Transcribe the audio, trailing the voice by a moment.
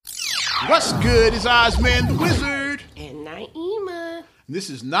What's good? It's Ozman the Wizard. And Naima. This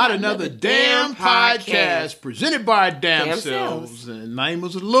is not another damn podcast presented by Damn Selves. And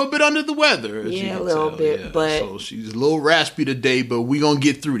Naima's a little bit under the weather. Yeah, a little bit, but... So she's a little raspy today, but we're going to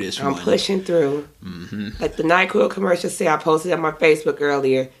get through this I'm pushing through. Mm-hmm. Like the NyQuil commercial say, I posted on my Facebook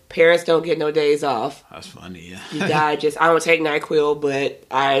earlier, parents don't get no days off. That's funny, yeah. You gotta I don't take NyQuil, but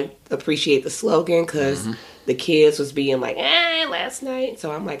I appreciate the slogan because... The kids was being like, last night.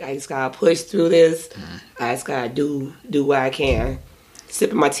 So I'm like, I just gotta push through this. I just gotta do what I can.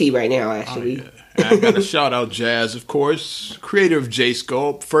 Sipping my tea right now, actually. Oh, yeah. And I got to shout out Jazz, of course, creator of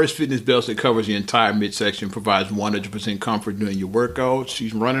J-Sculpt, first fitness belt that covers the entire midsection, provides 100% comfort during your workouts.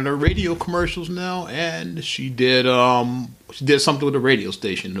 She's running her radio commercials now, and she did something with a radio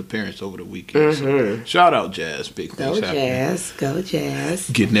station, an appearance over the weekend. So, shout out Jazz, big things happening. Go Jazz.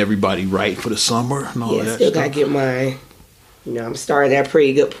 Getting everybody right for the summer and all that stuff. Still got to get my, I'm starting at a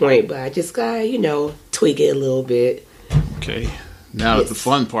pretty good point, but I just got to, tweak it a little bit. Okay. Now that the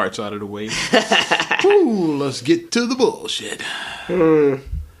fun part's out of the way, let's get to the bullshit. Man,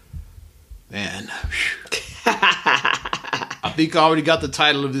 I think I already got the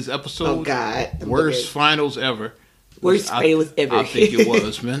title of this episode. Oh, God. Worst finals ever. Worst finals ever. I think it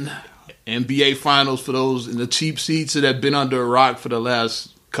was, man. NBA finals for those in the cheap seats that have been under a rock for the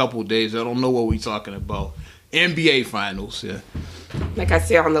last couple of days. I don't know what we're talking about. NBA finals, yeah. Like I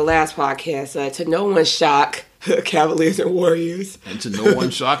said on the last podcast, to no one's shock, Cavaliers and Warriors. And to no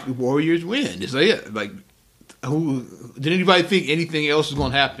one's shock, the Warriors win. It's like, who did anybody think anything else was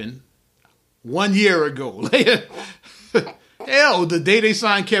going to happen 1 year ago? Hell, the day they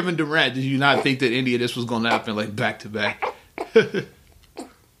signed Kevin Durant, did you not think that any of this was going to happen like back to back?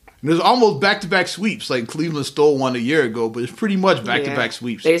 There's almost back-to-back sweeps. Like Cleveland stole one a year ago, but it's pretty much back-to-back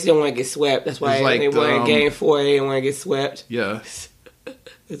sweeps. They just didn't want to get swept. That's why they won Game 4. They didn't want to get swept. Yeah,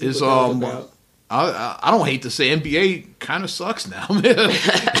 it's I don't hate to say NBA kind of sucks now, man.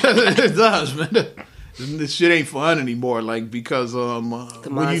 It does, man. This shit ain't fun anymore. Like because when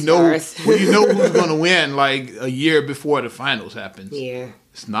you know who's gonna win, like a year before the finals happens,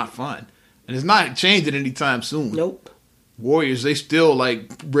 it's not fun, and it's not changing anytime soon. Nope. Warriors, they still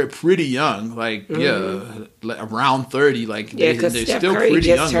pretty young, around 30. Like they're Steph still Curry pretty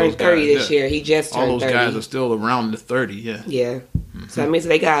just young. Turned 30 this year. He just turned 30. All those guys are still around the 30. Yeah. Yeah. Mm-hmm. So that means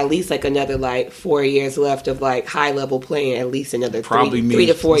they got at least like another 4 years left of high level playing. At least another three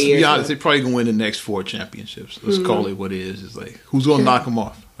to 4 years. To be honest, they're probably gonna win the next 4 championships. Let's call it what it is. It's like who's gonna knock them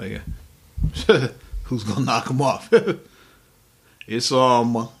off? Like, who's gonna knock them off? It's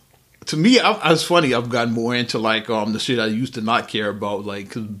To me, it's funny. I've gotten more into the shit I used to not care about.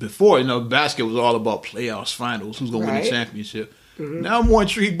 Because before, basket was all about playoffs, finals, who's gonna win the championship. Mm-hmm. Now I'm more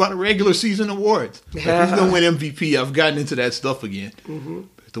intrigued by the regular season awards. Who's gonna win MVP? I've gotten into that stuff again. Mm-hmm.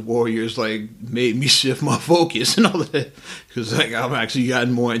 The Warriors made me shift my focus and all of that because I've actually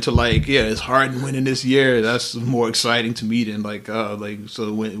gotten more into it's Harden winning this year. That's more exciting to me than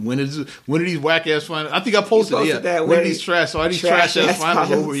so when are these whack ass finals? I think I posted when are these trash? So are these trash ass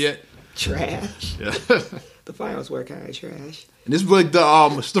finals over yet? Trash. Yeah. The finals were kind of trash. And this was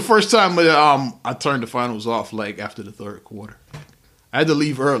it's the first time I turned the finals off after the third quarter. I had to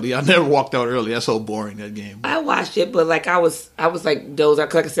leave early. I never walked out early. That's so boring, that game. I watched it, but I was dozing.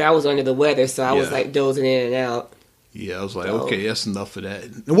 Like I said, I was under the weather, so I was dozing in and out. Yeah, I was like, okay, that's enough of that.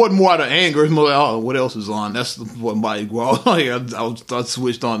 It wasn't more out of anger. It's more like, what else is on? That's what my I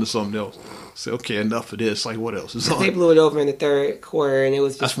switched on to something else. I said, okay, enough of this. What else is on? They blew it over in the third quarter, and it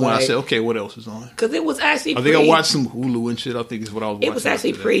was just that's when I said, okay, what else is on? Because it was actually I watched some Hulu and shit. I think is what I was watching. It was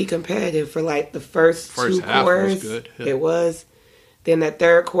actually pretty competitive for the first 2 half quarters. Was good. Yeah. It was. Then that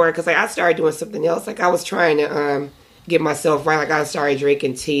third quarter, because I started doing something else. I was trying to get myself right. I started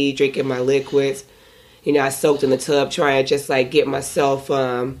drinking tea, drinking my liquids. I soaked in the tub, trying to just get myself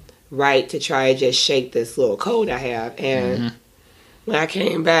right to try to just shake this little cold I have. And when I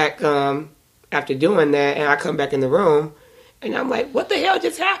came back after doing that, and I come back in the room, and I'm like, what the hell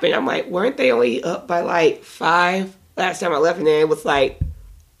just happened? I'm like, weren't they only up by 5 last time I left? And then it was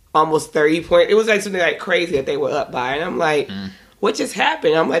almost 30 points. It was something crazy that they were up by. And I'm like, what just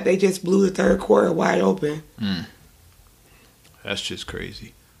happened? I'm like, they just blew the third quarter wide open. That's just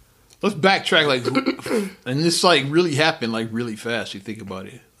crazy. Let's backtrack, and this really happened really fast. You think about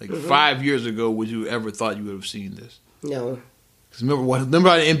it. 5 years ago, would you ever thought you would have seen this? No. Because remember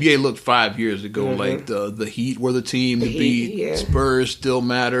how the NBA looked 5 years ago? The Heat were the team to beat. Yeah. Spurs still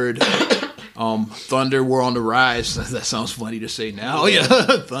mattered. Thunder were on the rise. That sounds funny to say now. Yeah,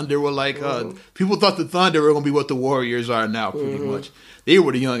 Thunder were like people thought the Thunder were gonna be what the Warriors are now, pretty much. They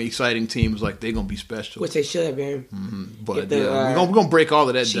were the young, exciting teams. Like they're gonna be special, which they should have been. But we're gonna break all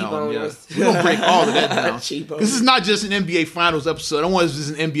of that down. Yeah, we're gonna break all of that down. This is not just an NBA Finals episode. I don't want this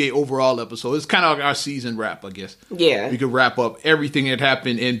is an NBA overall episode. It's kind of like our season wrap, I guess. Yeah, we could wrap up everything that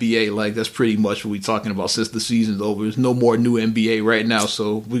happened in NBA. Like that's pretty much what we're talking about since the season's over. There's no more new NBA right now,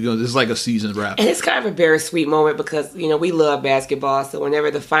 so we're gonna. This is like a season wrap. And it's kind of a bittersweet moment because we love basketball. So whenever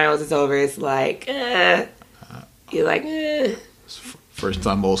the finals is over, it's like, you're like, First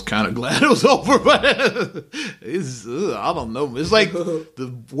time I was kind of glad it was over, but it's I don't know. It's like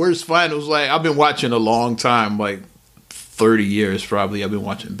the worst finals. Like I've been watching a long time, like 30 years probably. I've been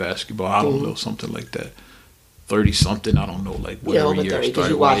watching basketball. I don't know, something like that. 30 something. I don't know, like whatever year it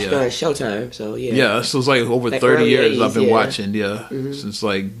started. You watched during Showtime, so yeah. Yeah, so it's like over like 30 years 80s, I've been watching. Yeah, since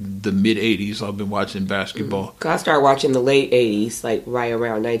like the mid 80s, I've been watching basketball. I started watching the late 80s, like right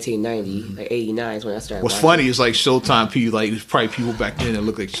around 1990, like 89 is when I started. What's funny is like Showtime people, like there's probably people back then that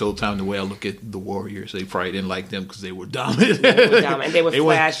look like Showtime the way I look at the Warriors. They probably didn't like them because they were dominant. And they were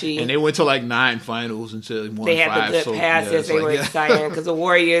flashy. And they went to like 9 finals until they won 5. They had the good passes. They were exciting because the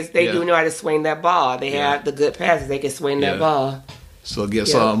Warriors, they do know how to swing that ball. They have the good passes. They can swing that ball. So I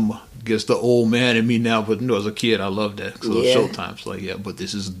guess guess the old man in me now, but as a kid I loved that. So Showtime's like but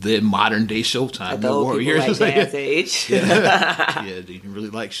this is the modern day Showtime. The Warriors like that age. They didn't really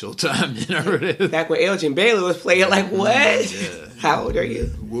like Showtime. Back when Elgin Baylor was playing, like what? Yeah. How old are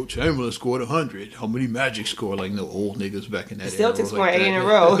you? Wilt Chamberlain scored 100. How many Magic scored? Like no old niggas back in that era. Celtics won like 8 in a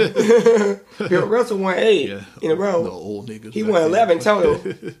row. Bill Russell won 8 in a row. No old niggas. He won 11 total.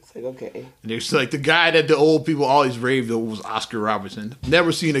 It's like okay. And there's like the guy that the old people always raved over was Oscar Robertson.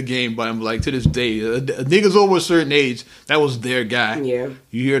 Never seen a game by him. Like to this day, niggas over a certain age, that was their guy. Yeah.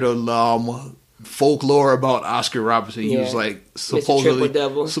 You hear the folklore about Oscar Robertson. He was like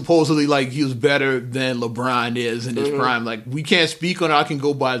supposedly like he was better than LeBron is in his prime. Like we can't speak on it. I can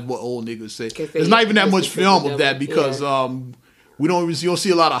go by what old niggas say. There's not even that much film of that because you don't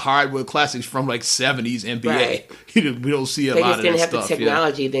see a lot of hardwood classics from like 70s NBA. Right. We don't see a lot of that stuff. They just didn't have the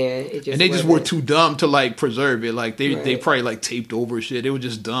technology then. And they just were too dumb to like preserve it. Like they probably like taped over shit. They were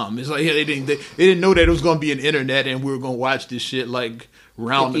just dumb. It's like they didn't know that it was going to be an internet and we were going to watch this shit like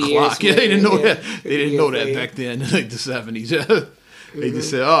round the clock. They didn't know that. They didn't know that back then, like the 70s. They just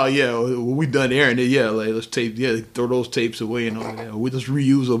said, "Oh yeah, we done airing it. Yeah, like let's throw those tapes away and all that. We just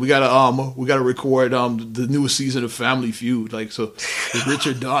reuse them. We gotta record the newest season of Family Feud, like so with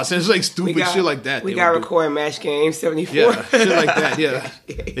Richard Dawson. It's like stupid shit like that. We gotta record Match Game 74. Yeah, shit like that. Yeah,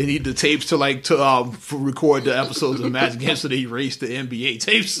 they need the tapes to record the episodes of Match Game, so they erase the NBA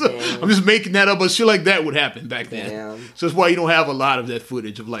tapes. I'm just making that up, but shit like that would happen back then. Damn. So that's why you don't have a lot of that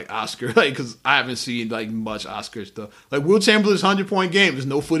footage of like Oscar, like because I haven't seen like much Oscar stuff. Like Wilt Chamberlain's 100-point game. There's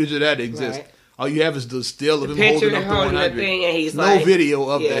no footage of that that exists. Right. All you have is the still of him holding up the 100. Thing and he's no video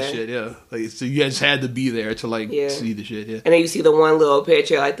of that shit. Yeah, like so you just had to be there to like see the shit. Yeah, and then you see the one little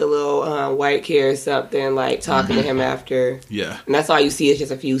picture, like the little white kid or something, like talking to him after. Yeah, and that's all you see is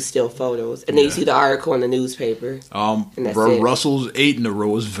just a few still photos, and then you see the article in the newspaper. Russell's 8 in a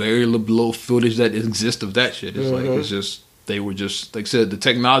row is very little footage that exists of that shit. It's like it's just. They were just, like I said, the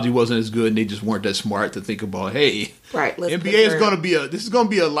technology wasn't as good and they just weren't that smart to think about, hey, NBA is going to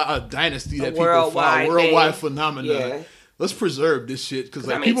be a dynasty that people follow, worldwide phenomenon. Yeah. Let's preserve this shit because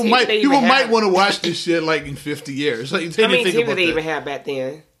like people might want to watch this shit like in 50 years. Like, how many teams did they even have back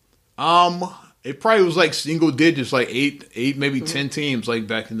then? It probably was like single digits, like eight, maybe 10 teams, like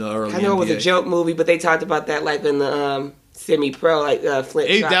back in the early. I know NBA. It was a joke movie, but they talked about that like in the semi-pro, like Flint.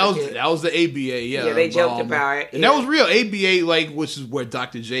 That was the ABA, yeah. Yeah, they joked about it. And that was real. ABA, like, which is where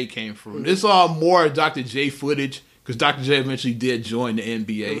Dr. J came from. This more Dr. J footage, because Dr. J eventually did join the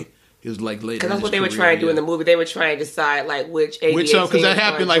NBA. It was like later. Because that's what they were trying to do in the movie. They were trying to decide like which ABA. Because that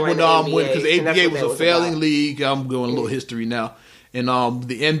happened like when because the ABA was a failing league. I'm going a little history now. And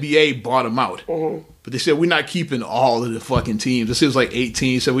the NBA bought them out. But they said, we're not keeping all of the fucking teams. This was like 8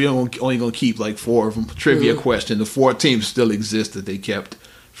 teams, so we're only going to keep like 4 of them. Trivia question. The 4 teams still exist that they kept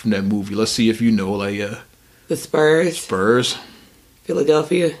from that movie. Let's see if you know. Like the Spurs.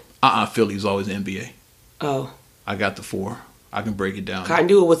 Philadelphia. Philly's always NBA. Oh. I got the 4. I can break it down. I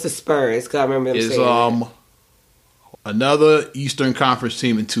knew it was the Spurs, because I remember them saying that. Another Eastern Conference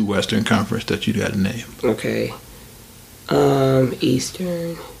team and 2 Western Conference that you got to name. Okay.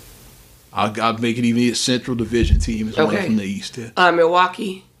 Eastern. I'll make it even a Central Division team is one from the East. Yeah.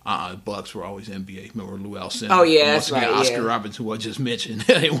 Milwaukee. Bucks were always NBA. Remember Lou Alcindor? Oh yeah, that's right. Oscar Robertson, who I just mentioned.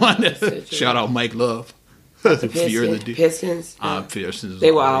 They won. Shout out Mike Love. Fear the deep. Pistons. Pistons.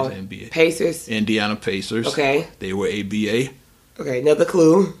 They were all NBA. Pacers. Indiana Pacers. Okay. They were ABA. Okay, another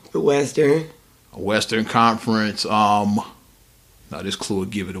clue. The Western. Western Conference. Now this clue will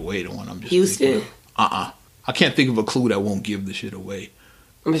give it away. The one I'm just Houston. I can't think of a clue that won't give the shit away.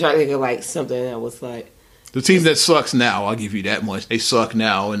 I'm trying to think of like something that was like the team that sucks now. I'll give you that much. They suck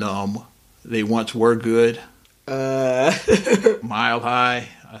now, and they once were good. Mile High.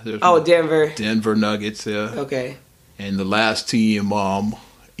 Denver. Denver Nuggets. Yeah. Okay. And the last team,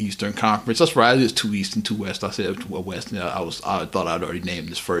 Eastern Conference. That's right. It was 2 East and 2 West. I said West. I thought I'd already named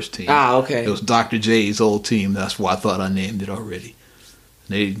this first team. Okay. It was Dr. J's old team. That's why I thought I named it already.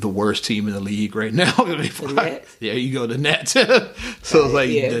 They the worst team in the league right now. The Nets? There you go, the Nets. So it's like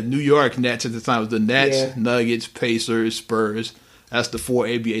the New York Nets at the time was the Nets, Nuggets, Pacers, Spurs. That's the 4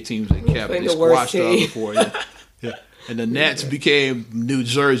 ABA teams they kept. They squashed the other 4. Yeah. And the Nets became New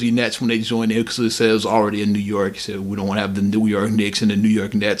Jersey Nets when they joined it because it said it was already in New York. So we don't want to have the New York Knicks and the New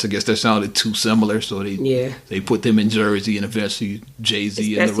York Nets. I guess that sounded too similar, so they put them in Jersey, and eventually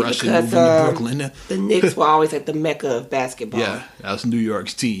Jay-Z and the Russian moved into Brooklyn. The Knicks were always like the mecca of basketball. Yeah, that was New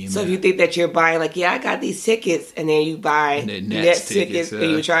York's team. So if you think that you're buying like, I got these tickets, and then you buy Nets tickets, and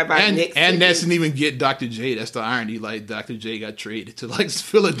you try to buy Knicks and tickets. Nets didn't even get Dr. J. That's the irony. Like Dr. J got traded to like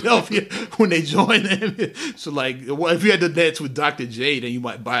Philadelphia when they joined them. So like, if you had the Nets with Dr. J, then you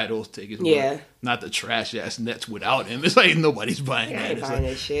might buy those tickets. Yeah. But not the trash ass Nets without him. It's like nobody's buying that. I ain't buying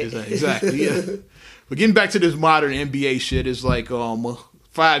that shit. Like, exactly, yeah. But getting back to this modern NBA shit, it's like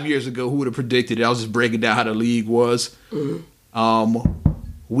 5 years ago, who would have predicted it? I was just breaking down how the league was. Mm-hmm.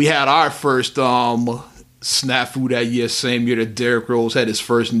 We had our first snafu that year, same year that Derrick Rose had his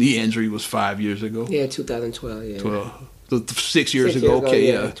first knee injury, was 5 years ago. Yeah, 2012, yeah. 6 years ago,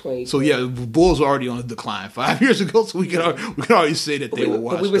 okay, yeah. So yeah, the Bulls were already on a decline 5 years ago, so we can already say that they were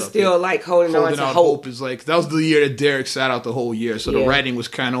washed up. But we were still like holding on to hope. Is like that was the year that Derek sat out the whole year, so the writing was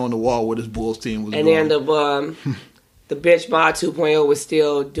kind of on the wall with his Bulls team was. And going. Then the bench mod 2.0 was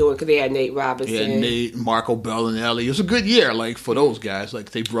still doing because they had Nate Robinson, Nate, Marco Bellinelli. It was a good year, like for those guys.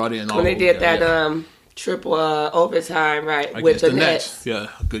 Like they brought in all when they did that triple overtime with the Nets. Yeah,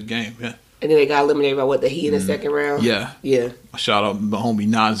 a good game. Yeah. And then they got eliminated by the Heat in the second round. Yeah. Shout out my homie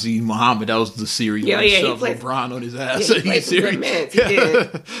Nazir Muhammad. That was the series where he shoved LeBron on his ass. Yeah, he played some good minutes. He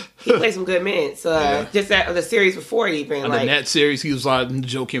did. He played some good minutes. Just the series before even. The Net series, he was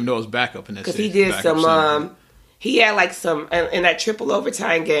Joakim Noah's backup in that series. Because he did some, he had like some, in that triple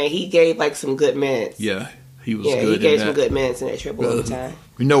overtime game, he gave like some good minutes. Yeah, he was good he gave some good minutes in that triple overtime.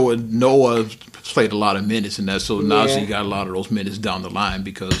 We know Noah played a lot of minutes in that, so Nazi got a lot of those minutes down the line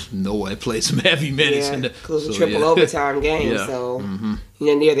because Noah had played some heavy minutes in that. Because it was a triple overtime game, so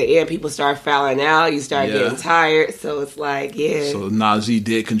near the end, people start fouling out, you start getting tired, so it's like, So Nazi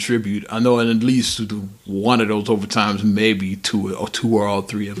did contribute. I know in at least one of those overtimes, maybe two or all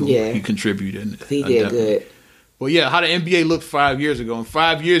three of them, he contributed. He did good. Well, how the NBA looked 5 years ago. And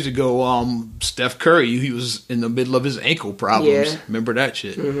 5 years ago, Steph Curry, he was in the middle of his ankle problems. Remember that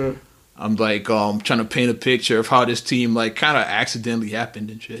shit? Mm-hmm. I'm like trying to paint a picture of how this team like kind of accidentally happened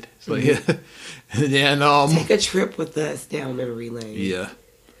and shit. It's like, and then take a trip with us down memory lane. Yeah.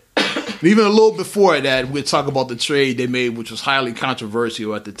 Even a little before that, we'll talk about the trade they made, which was highly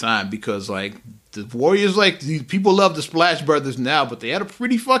controversial at the time because like the Warriors, like people love the Splash Brothers now, but they had a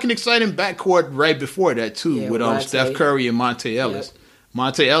pretty fucking exciting backcourt right before that too, with Steph Curry and Monte Ellis. Yep.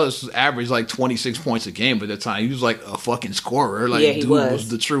 Monte Ellis averaged like 26 points a game at that time. He was like a fucking scorer. Like, he was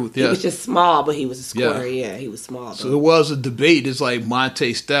the truth. He was just small, but he was a scorer. Yeah, he was small. Though. So it was a debate. It's like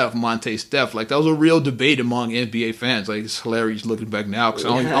Monte Steph. Like, that was a real debate among NBA fans. Like, it's hilarious looking back now because I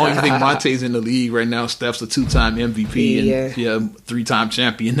don't even think Monte's in the league right now. Steph's a 2-time MVP and 3-time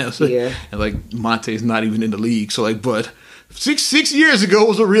champion. And like, Monte's not even in the league. So like, but... Six years ago, it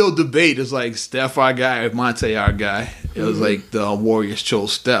was a real debate. It's like Steph our guy, Monte our guy. It was like the Warriors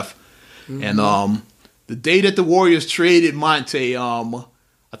chose Steph. Mm-hmm. And the day that the Warriors traded Monte, I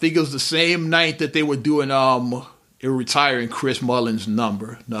think it was the same night that they were doing they were retiring Chris Mullin's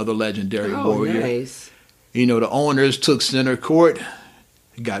number, another legendary Warrior. Nice. The owners took center court,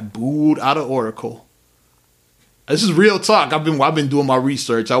 got booed out of Oracle. This is real talk. I've been doing my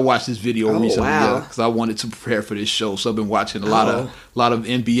research. I watched this video recently because I wanted to prepare for this show. So I've been watching a lot of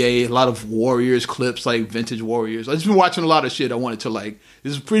NBA, a lot of Warriors clips, like vintage Warriors. I've just been watching a lot of shit. I wanted to like.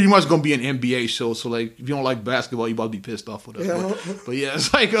 This is pretty much going to be an NBA show. So like, if you don't like basketball, you about to be pissed off with us. But yeah,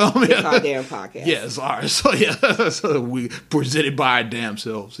 it's like it's our damn podcast. Yeah, it's ours. So so we presented by our damn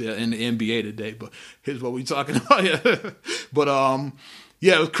selves. In the NBA today. But here's what we talking about. But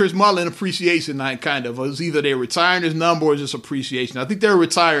yeah, it was Chris Mullin appreciation night, kind of. It was either they were retiring his number or just appreciation. I think they were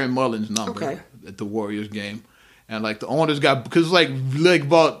retiring Mullin's number. Okay. at the Warriors game, and like the owners got because like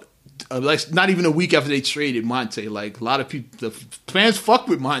about. Like not even a week after they traded Monte, like a lot of people, the fans fucked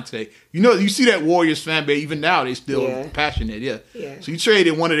with Monte. You see that Warriors fan base even now they still passionate, yeah. So you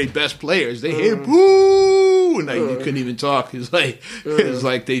traded one of their best players, they hated boo, and like you couldn't even talk. It's like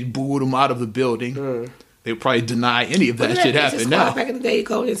they booed him out of the building. They would probably deny any of that shit happened now. Back in the day,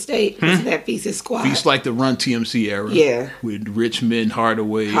 Golden State, wasn't that Feast Squad? Feast like the Run TMC era, with Richmond,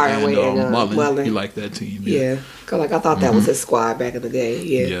 Hardaway and Mullen. You like that team, yeah. Cause like I thought that was his squad back in the day,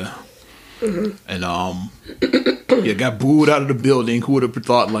 yeah. And got booed out of the building. Who would have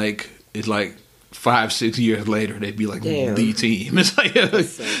thought like it's like 5-6 years later they'd be like the team? It's like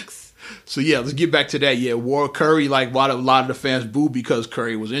so let's get back to that. Curry, like a lot of the fans booed because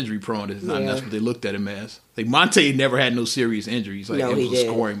Curry was injury prone. And that's what they looked at him as. Like Monte never had no serious injuries. Like it was a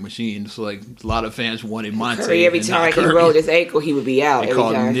scoring machine. So like a lot of fans wanted Monte. Curry every time he rolled his ankle, he would be out. They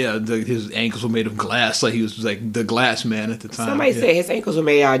called him, his ankles were made of glass. Like he was like the glass man at the time. Somebody said his ankles were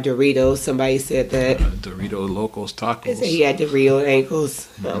made out of Doritos. Somebody said that Doritos Locos Tacos. They said he had Dorito ankles.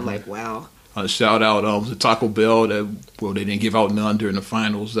 I'm like, wow. Shout out to Taco Bell they didn't give out none during the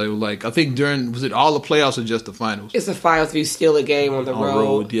finals. They were like, I think was it all the playoffs or just the finals? It's the finals if you steal a game on the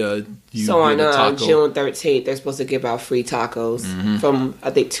road. So on June 13th, they're supposed to give out free tacos from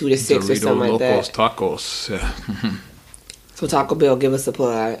I think 2 to 6 or something like that. Tacos, So Taco Bell, give us an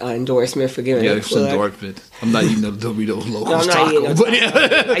endorsement for giving us a plug. Endorsement. I'm not eating the Doritos Locos I'm not taco.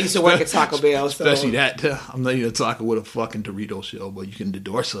 Eating I used to work at Taco Bell. Especially that. I'm not eating a taco with a fucking Dorito shell, but you can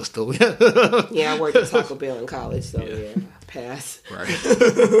endorse us though. I worked at Taco Bell in college, so pass. Right.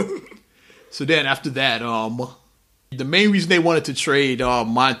 So then after that, the main reason they wanted to trade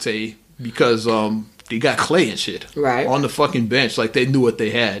Monte because they got Clay and shit on the fucking bench. Like they knew what they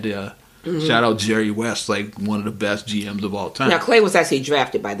had. Shout out Jerry West, like one of the best GMs of all time. Now Clay was actually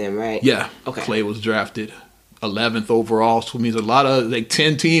drafted by them, right? Yeah. Okay. Clay was drafted 11th overall, so it means a lot of like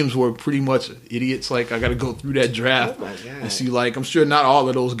 10 teams were pretty much idiots. Like I got to go through that draft and see. Like I'm sure not all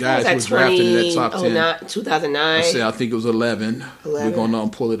of those guys were drafted in that top 10. 2009. I think it was 11. We're gonna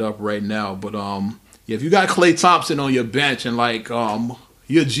pull it up right now, but if you got Klay Thompson on your bench and like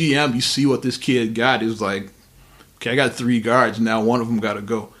you're GM, you see what this kid got. Is like, okay, I got 3 guards now. One of them got to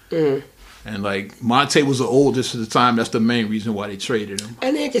go. And like Monte was the oldest at the time. That's the main reason why they traded him.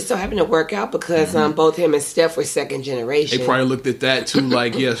 And it just so happened to work out because both him and Steph were second generation. They probably looked at that too.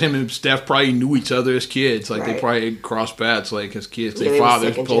 Like, him and Steph probably knew each other as kids. Like they probably crossed paths like as kids. Their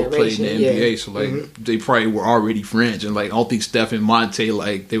fathers both played in the NBA, so like they probably were already friends. And like I don't think Steph and Monte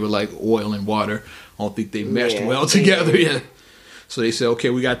like they were like oil and water. I don't think they meshed well together. So they said,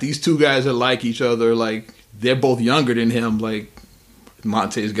 okay, we got these 2 guys that like each other. Like they're both younger than him. Like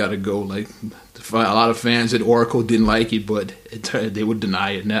Monte's got to go. Like a lot of fans at Oracle didn't like it, but they would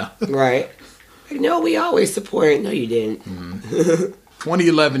deny it now. Right. No, we always support it. No, you didn't.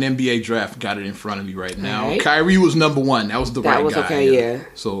 2011 NBA draft got it in front of me right now. Right. Kyrie was number 1. That was the right guy. That was okay,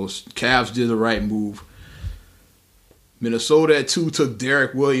 So Cavs did the right move. Minnesota at 2 took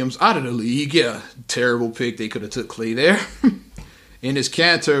Derek Williams out of the league. Terrible pick. They could have took Clay there. Enes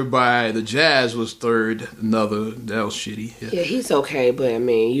Kanter by the Jazz was 3rd. That was shitty. Yeah, he's okay, but I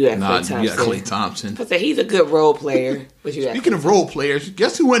mean, you have Klay Thompson. You got Klay Thompson. I said he's a good role player. But Speaking of role players,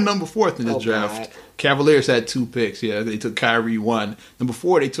 guess who went number 4th in this draft? God. Cavaliers had 2 picks. They took Kyrie 1. Number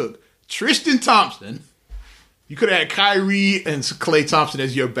 4, they took Tristan Thompson. You could have had Kyrie and Klay Thompson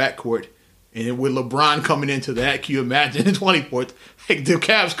as your backcourt. And with LeBron coming into that, can you imagine in 24th? Like, the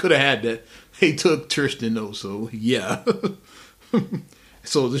Cavs could have had that. They took Tristan, though, so yeah.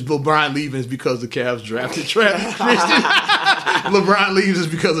 So this LeBron leaving is because the Cavs drafted Tristan. LeBron leaves is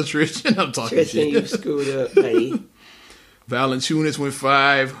because of Tristan. I'm talking Tristan, shit. You screwed up, buddy. Valanciunas went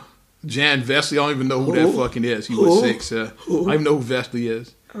 5. Jan Vesely, I don't even know who that fucking is. He was 6. I don't even know who Vesely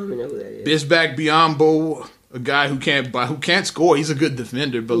is. I don't even know who that is. Bismack Biyombo, a guy who can't score. He's a good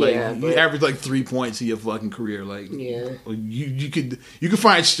defender, but he averaged like 3 points in your fucking career. Like, you could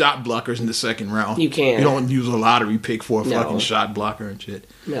find shot blockers in the second round. You can. You don't use a lottery pick for a fucking shot blocker and shit.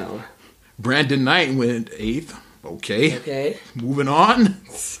 No. Brandon Knight went 8th. Okay. Moving on.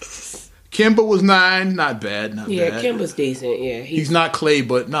 Kemba was 9. Not bad. Yeah, Kemba's decent. Yeah, he's not Clay,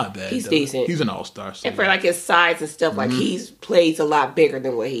 but not bad. He's decent. He's an all-star. So and for like his size and stuff, like he plays a lot bigger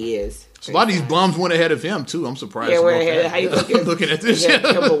than what he is. So a lot of these bums went ahead of him too. I'm surprised. Yeah, went ahead. How you looking at this?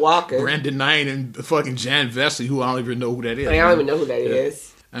 Kemba Walker, Brandon Knight, and fucking Jan Vesely, who I don't even know who that is. I don't even know who that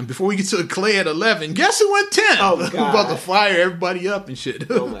is. And before we get to Clay at 11, guess who went 10? Oh my god! About to fire everybody up and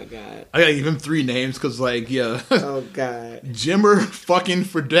shit. Oh my god! I gotta give him 3 names because, like, Oh god! Jimmer fucking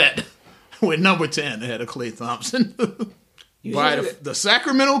Fredette went number 10 ahead of Klay Thompson. by the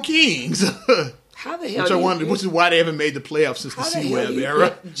Sacramento Kings. How the hell? Which is why they haven't made the playoffs since the C-Web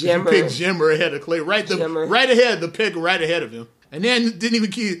era. Jimmer. You picked Jimmer ahead of Clay, right ahead, the pick right ahead of him. And then didn't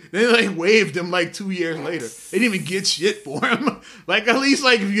even keep. They like waived him like 2 years later. They didn't even get shit for him. Like at least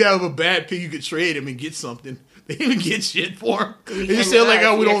like if you have a bad pick, you could trade him and get something. They didn't even get shit for him. They just said like,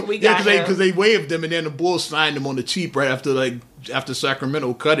 oh, we don't. Yeah, because they waived him, and then the Bulls signed him on the cheap right after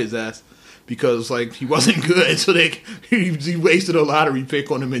Sacramento cut his ass because like he wasn't good. So he wasted a lottery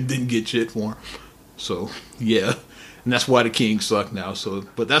pick on him and didn't get shit for him. So yeah. And that's why the Kings suck now. So,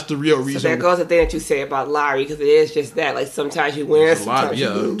 but that's the real reason. So there goes the thing that you say about lottery, because it is just that. Like sometimes you win, sometimes you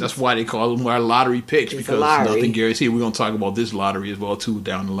lose. That's why they call them our lottery picks, because nothing guaranteed. We're gonna talk about this lottery as well too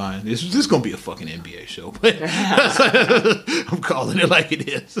down the line. This is gonna be a fucking NBA show. I'm calling it like it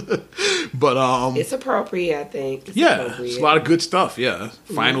is. But it's appropriate, I think. It's a lot of good stuff. Yeah,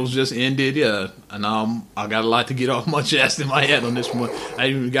 finals just ended. Yeah, and I got a lot to get off my chest in my head on this one. I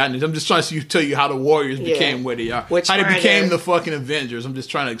ain't even gotten it. I'm just trying to tell you how the Warriors became where they are. How they became the fucking Avengers. I'm just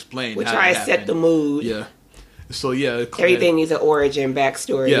trying to explain. We're trying to set the mood. Yeah. So, yeah. Everything needs an origin,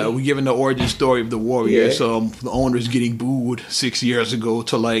 backstory. Yeah, we're giving the origin story of the Warriors. So, the owners getting booed 6 years ago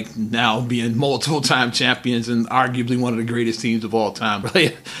to, like, now being multiple-time champions and arguably one of the greatest teams of all time.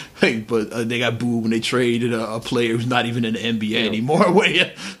 Right? But they got booed when they traded a player who's not even in the NBA anymore.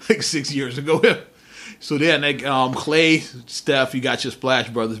 Like 6 years ago. So, then, Clay, Steph, you got your Splash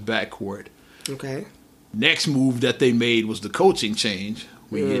Brothers backcourt. Okay. Next move that they made was the coaching change.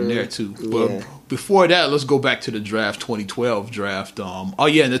 We get in there too. But before that, let's go back to the draft, 2012 draft. In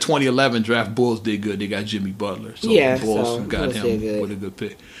the 2011 draft, Bulls did good. They got Jimmy Butler. So the Bulls got him with a good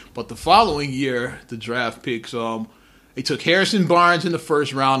pick. But the following year, the draft picks, they took Harrison Barnes in the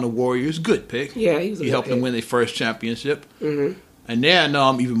first round, the Warriors. Good pick. Yeah, he helped them win their first championship. Mm-hmm. And then,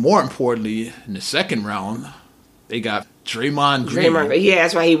 even more importantly, in the second round, they got Draymond Green. Yeah,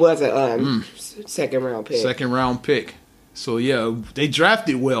 that's right. He was a second round pick. Second round pick. So yeah, they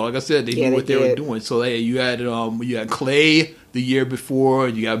drafted well. Like I said, they knew what they were doing. So you had Clay the year before,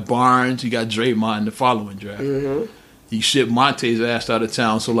 you got Barnes, you got Draymond the following draft. Mm-hmm. You shipped Monte's ass out of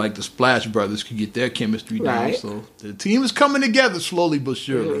town so like the Splash Brothers could get their chemistry down. So the team is coming together slowly but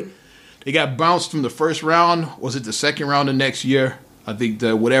surely. Mm-hmm. They got bounced from the first round. Was it the second round the next year? I think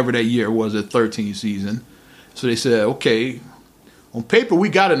that whatever that year was, the 13th season. So they said, okay, on paper we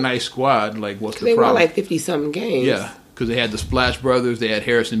got a nice squad. Like, what's the problem? They won like 50-something games. Yeah, because they had the Splash Brothers, they had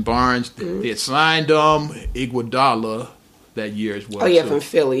Harrison Barnes, they had signed Iguodala that year as well. Oh yeah, from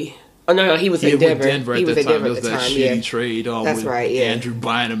Philly. Oh no, he was in Denver. He was in Denver at the time. That shitty trade with Andrew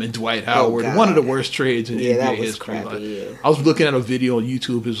Bynum and Dwight Howard. One of the worst trades in NBA history. Crappy, I was looking at a video on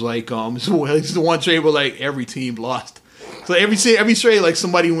YouTube. It's like it's the one trade where like every team lost. So every trade, like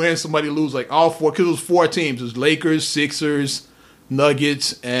somebody wins, somebody lose, like all four, because it was four teams. It was Lakers, Sixers,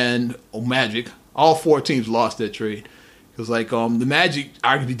 Nuggets, and Magic. All four teams lost that trade. Because like the Magic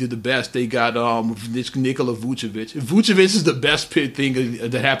arguably did the best. They got Nikola Vucevic. Vucevic is the best thing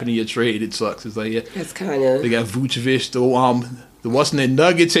that happened in your trade. It sucks. It's like that's kind of. They got Vucevic. The Washington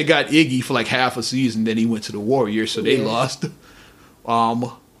Nuggets. They got Iggy for like half a season. Then he went to the Warriors, so they lost.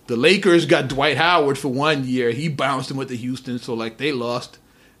 The Lakers got Dwight Howard for 1 year. He bounced him with the Houston, so like they lost.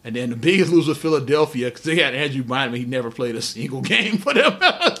 And then the biggest loser was Philadelphia because they had Andrew Bynum. He never played a single game for them.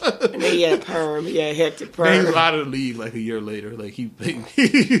 And then he had Perm. He had Hector Perm. And he was out of the league like a year later. Like he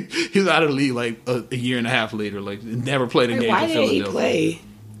was out of the league like a year and a half later. Like never played a game for Philadelphia. Why didn't he play?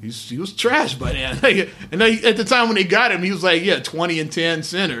 He was trash by then. And at the time when they got him, he was like, 20 and 10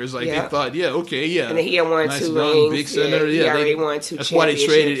 centers. Like they thought, And then he had won two rings. Big center. He already won two. That's why they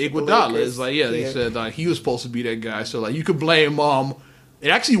traded Iguodala. It's like, they said he was supposed to be that guy. So like you could blame it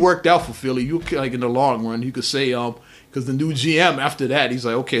actually worked out for Philly. You like in the long run, you could say because the new GM after that, he's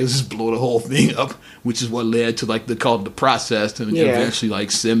like, okay, let's just blow the whole thing up, which is what led to like the process and eventually like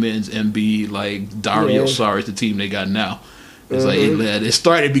Simmons, Embiid, like Dario Saric, the team they got now. It's like it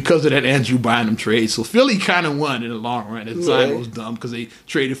started because of that Andrew Bynum trade. So Philly kind of won in the long run. At the time, it was dumb because they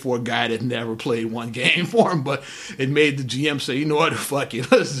traded for a guy that never played one game for him. But it made the GM say, you know what, fuck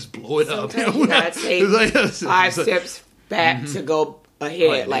it, let's just blow it up. You gotta take 5 steps back to go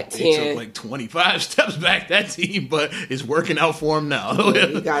ahead, like 10. It took like 25 steps back, that team, but it's working out for him now.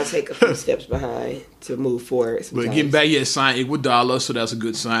 You gotta take a few steps behind to move forward. Sometimes. But getting back, signed Iguodala, so that's a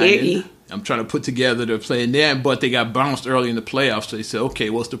good sign. I'm trying to put together the plan then, but they got bounced early in the playoffs. So they said, okay,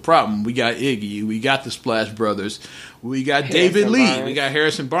 what's the problem? We got Iggy, we got the Splash Brothers, we got David Lee, we got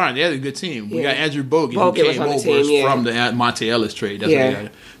Harrison Barnes. They had a good team. We got Andrew Bogut who came over from the Monte Ellis trade. That's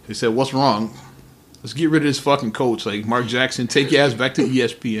what they said, what's wrong? let's get rid of this fucking coach. Like, Mark Jackson, take your ass back to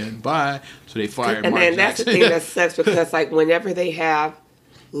ESPN. Bye. So they fired and Mark then Jackson. That's the thing that sucks because, like, whenever they have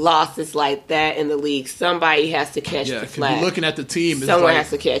losses like that in the league, somebody has to catch the flag. You're looking at the team. It's Someone like, has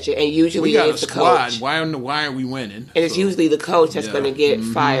to catch it, and usually we got it's a the squad. coach. Why aren't we winning? And it's usually the coach that's going to get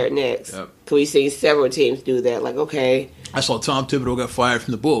fired next. Yep. Because we've seen several teams do that. Like, okay. I saw Tom Thibodeau got fired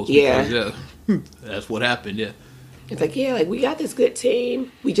from the Bulls. Yeah. Because, that's what happened, yeah. It's like, yeah, like, we got this good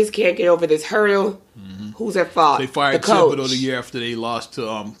team. We just can't get over this hurdle. Who's at fault? They fired the coach. Thibodeau the year after they lost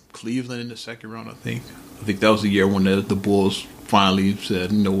to Cleveland in the second round, I think. I think that was the year when the Bulls finally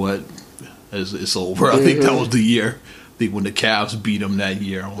said, you know what, it's over. I think that was the year. I think when the Cavs beat them that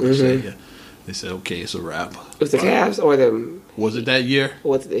year, I want to say, yeah. They said, okay, it's a wrap. It was the Cavs or the... Was it that year?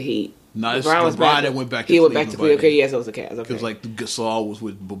 Or was it the Heat? No, it's LeBron that went back to Cleveland. He went Cleveland. back to Cleveland. Okay, yes, it was the Cavs. Okay. Because, like, Gasol was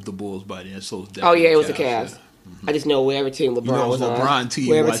with the Bulls by then, so it was oh, definitely yeah, it was the the Cavs. Yeah. I just know wherever team LeBron was on. LeBron team.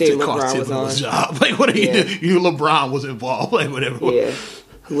 Wherever team LeBron was on. Job. Like, what you knew LeBron was involved. Like, whatever. Yeah.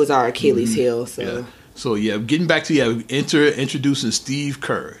 Who was our Achilles heel, so... Yeah. So, yeah, getting back to, introducing Steve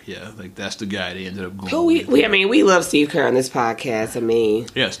Kerr. Yeah, like, that's the guy they ended up going with. I mean, we love Steve Kerr on this podcast. I mean...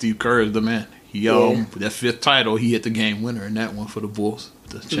 Yeah, Steve Kerr is the man. He, that fifth title, he hit the game winner in that one for the Bulls.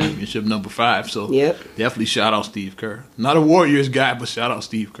 The championship number 5. So, definitely shout out Steve Kerr. Not a Warriors guy, but shout out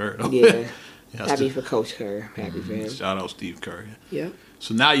Steve Kerr. Though. Yeah. Happy for Coach Kerr. Happy for him. Shout out Steve Kerr. Yeah.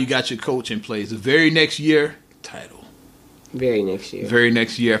 So now you got your coach in place. The very next year, title. Very next year. Very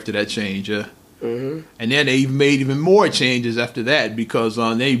next year after that change, yeah. Mm-hmm. And then they made even more changes after that because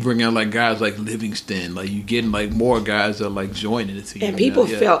they bring in like guys like Livingston, like you getting like more guys that like joining the team. And people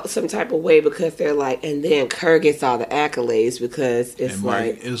felt some type of way because they're like, and then Kerr gets all the accolades because it's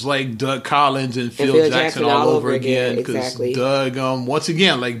like Doug Collins and Phil Jackson all over again. Exactly. Doug, once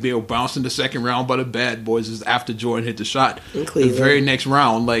again, like they were bounced in the second round by the Bad Boys is after Jordan hit the shot. In Cleveland. The very next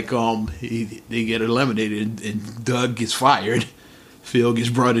round, like they get eliminated and Doug gets fired. Phil gets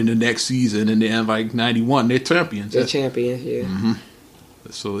brought in the next season, and then like 91, they're champions. They're champions, yeah. Mm-hmm.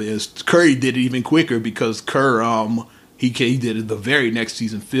 So Curry did it even quicker because Kerr, he did it the very next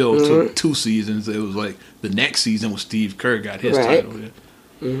season. Phil took 2 seasons. It was like the next season when Steve Kerr got his title. Yeah.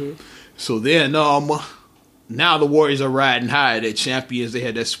 Mm-hmm. So then, now the Warriors are riding high. They're champions. They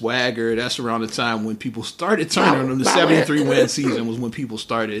had that swagger. That's around the time when people started turning on them. The 73-win season was when people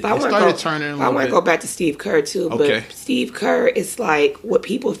started. I want to go back to Steve Kerr, too. Okay. But Steve Kerr is like what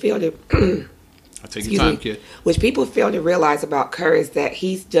people feel to... I'll take your time, kid. Which people fail to realize about Kerr is that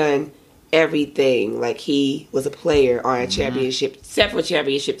he's done everything. Like, he was a player on a championship, several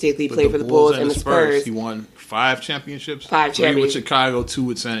championships. He played for the Bulls and the Spurs. He won 5 championships. 5 3 with Chicago, 2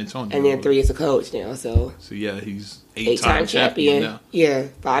 with San Antonio. And then 3 as a coach now. So yeah, he's 8-time champion now. Yeah,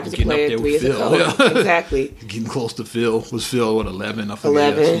 5 as a player, 3 as a coach. Yeah. Exactly. Getting close to Phil. Was Phil, 11? I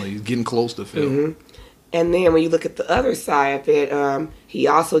forget. 11. So he's getting close to Phil. Mm-hmm. And then when you look at the other side of it, he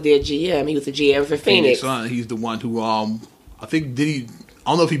also did GM. He was a GM for Phoenix. He's the one who, I think, I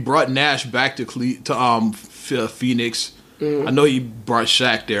don't know if he brought Nash back to Phoenix. Mm-hmm. I know he brought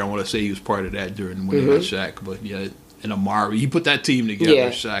Shaq there. I want to say he was part of that when they got Shaq. But yeah, and Amari. He put that team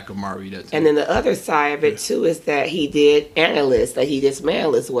together, Shaq, Amari. That team. And then the other side of it, too, is that he did analyst. Like, he did some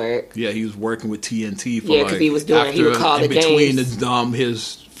analyst work. Yeah, he was working with TNT for because he was doing, he would call the between games.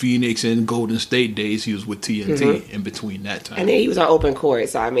 His Phoenix and Golden State days, he was with TNT in between that time. And then he was on Open Court,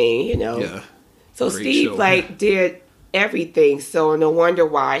 so I mean, Yeah. So Steve, did everything, so no wonder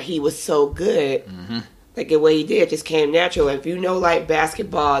why he was so good. Mm-hmm. Like, the way he did just came natural. If you know, like,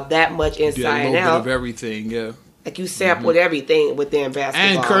 basketball that much inside and out. Bit of everything, yeah. Like, you sampled everything within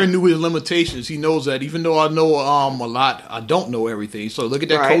basketball. And Kerr knew his limitations. He knows that. Even though I know a lot, I don't know everything. So look at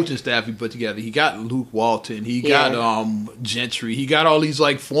that coaching staff he put together. He got Luke Walton. He got Gentry. He got all these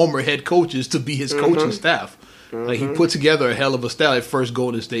like former head coaches to be his coaching staff. Like, he put together a hell of a staff. Like, first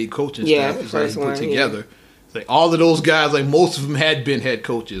Golden State coaching staff is like he put together. Like, all of those guys, like, most of them had been head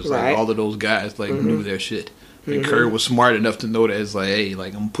coaches. Like, all of those guys, like, knew their shit. And Kerr was smart enough to know that it's like, hey,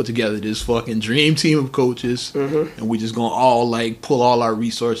 like, I'm going to put together this fucking dream team of coaches, and we just going to all, like, pull all our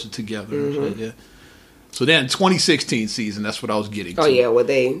resources together. Yeah. So then 2016 season, that's what I was getting to. Oh, yeah, well,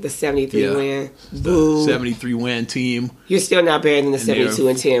 the 73 win. The 73 win team. You're still not better than the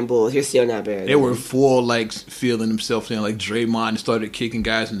 72-10 Bulls. You're still not better. They were full, like, feeling themselves in, like, Draymond started kicking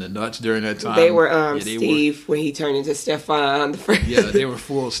guys in the nuts during that time. They were, Steve, when he turned into Stephon the first. Yeah, they were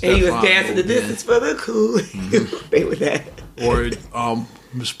full Stephon. And he was dancing the distance for the cool. They were that. Or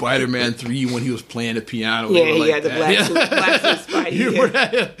Spider-Man 3 when he was playing the piano. Yeah, they were he like had the that. black suit Spidey. You remember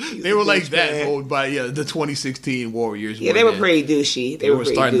that? They were like that douchebag. old by the 2016 Warriors. Yeah, they were pretty douchey. They were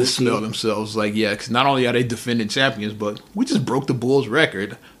pretty starting to douchey. smell themselves like, yeah, because not only are they defending champions, but we just broke the Bulls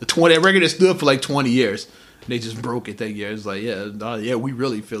record. That record that stood for like 20 years. They just broke it that year. It's like, yeah, we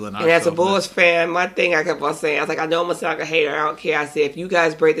really feeling ourselves. And as a Bulls fan, my thing I kept on saying, I was like, I know I'm going to sound like a hater. I don't care. I said, if you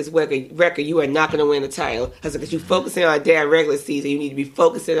guys break this record, you are not going to win the title. I said, because you're focusing on damn regular season. You need to be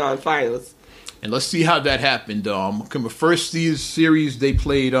focusing on finals. And let's see how that happened. The first series they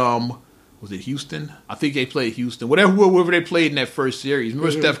played, was it Houston? I think they played Houston. Whoever they played in that first series.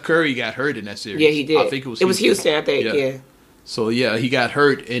 Remember Steph Curry got hurt in that series? Yeah, he did. I think it was Houston, I think, yeah. So, yeah, he got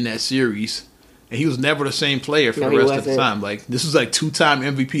hurt in that series. And he was never the same player for the rest of the time. Like, this is like 2-time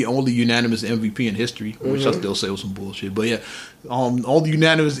MVP, only unanimous MVP in history, which I still say was some bullshit. But yeah, only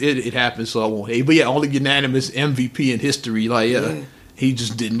unanimous, it happened, so I won't hate. But yeah, only unanimous MVP in history. Like, he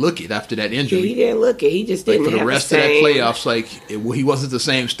just didn't look it after that injury. Yeah, he didn't look it. He just didn't for the have rest the of that same... playoffs, like, he wasn't the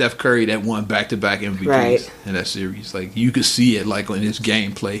same Steph Curry that won back-to-back MVPs in that series. Like, you could see it, like, in his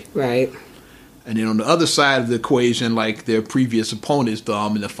gameplay. Right. And then on the other side of the equation, like their previous opponents,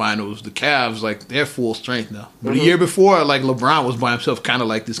 in the finals, the Cavs, like they're full strength now. But the year before, like LeBron was by himself, kind of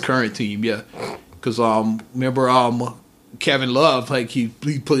like this current team, yeah. Because remember Kevin Love, like he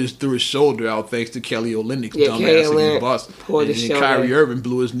put through his shoulder out thanks to Kelly Olynyk's dumbass against Boston. And then Kyrie Irving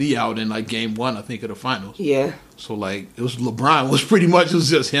blew his knee out in like game 1, I think, of the finals. Yeah. So like it was LeBron was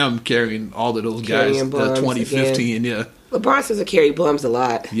just him carrying all of those guys. 2015, again. Yeah. LeBron says to carry bums a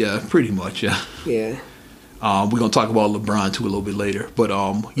lot. Yeah, pretty much, yeah. Yeah. We're going to talk about LeBron, too, a little bit later. But,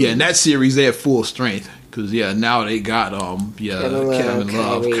 in that series, they had full strength. Because, now they got, Kevin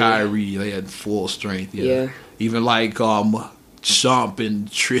Love, Kyrie. They had full strength, yeah. Even, like, Shump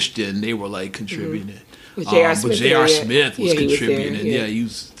and Tristan, they were, like, contributing. But J.R. Smith was contributing. There, he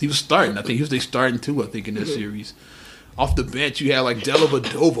was starting. I think he was starting, too, in that series. Off the bench, you had like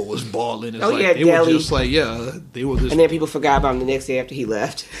Dellavedova was balling. It's they were just like, they were just. And then people forgot about him the next day after he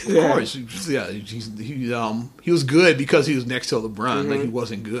left. Of course, he was good because he was next to LeBron. Like he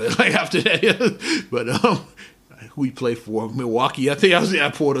wasn't good like after that. But who he played for? Milwaukee. I think I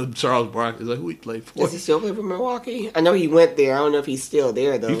pulled up Charles Barkley. Like who he played for? Does he still play for Milwaukee? I know he went there. I don't know if he's still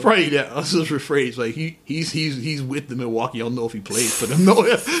there though. He probably that. I was just rephrased. Like he's with the Milwaukee. I don't know if he plays for them. No,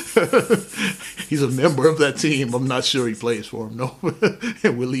 he's a member of that team. I'm not sure he plays for them. No,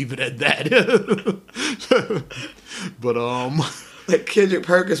 and we'll leave it at that. But like Kendrick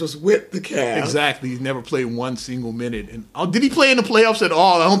Perkins was with the Cavs. Exactly. He's never played one single minute. And did he play in the playoffs at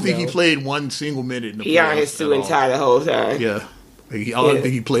all? I don't think he played one single minute in the playoffs. He on his suit and tie the whole time. Yeah. I don't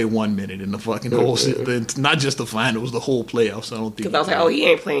think he played 1 minute in the fucking whole season. Not just the finals, the whole playoffs. I don't think. Because I was like, he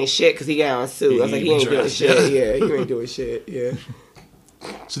ain't playing shit because he got on suit. I was like, he ain't doing shit. Yeah, he ain't doing shit. Yeah.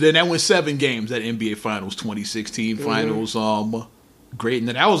 So then that went 7 games, that NBA Finals 2016 Finals. Great, and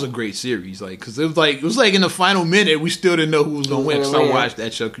that was a great series, like because it was like in the final minute we still didn't know who was gonna win. Because I watched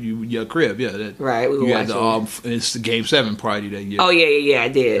that show, your crib, right. We were watching. It's the Game 7 party that year. Oh yeah, I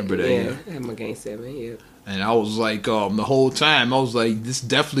did. Remember that? Yeah, I had my Game 7. Yeah. And I was like, the whole time I was like, this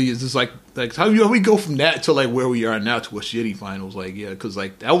definitely is just like how we go from that to like where we are now to a shitty finals, like because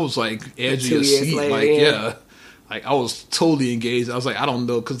like that was like edge of your seat, later, like Like, I was totally engaged. I was like, I don't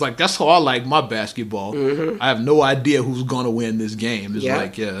know. Because, like, that's how I like my basketball. I have no idea who's going to win this game. It's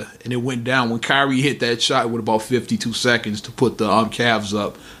like, And it went down. When Kyrie hit that shot with about 52 seconds to put the Cavs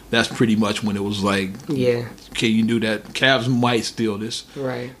up, that's pretty much when it was like, okay, you knew that Cavs might steal this.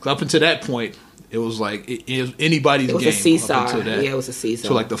 Right. Up until that point, it was like it was anybody's game. It was a seesaw. Up until that. Yeah, it was a seesaw.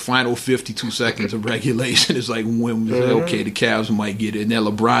 So, like, the final 52 seconds of regulation is like when we say, okay, the Cavs might get it. And then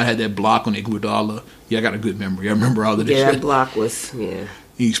LeBron had that block on Iguodala. Yeah, I got a good memory. I remember all of this. Yeah, that block was,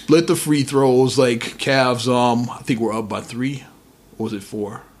 He split the free throws. Like, Cavs, I think we're up by 3. Or was it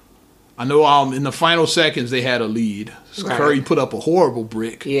 4? I know in the final seconds they had a lead. So Curry put up a horrible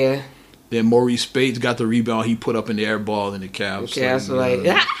brick. Yeah. Then Maurice Spades got the rebound. He put up an air ball in the Cavs. The Cavs were like,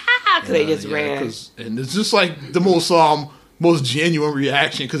 because they just ran. And it's just like the most genuine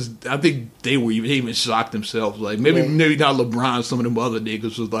reaction because I think they even shocked themselves. Like maybe not LeBron, some of them other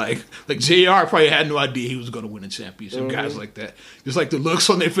niggas was like JR probably had no idea he was going to win a championship. Guys like that, just like the looks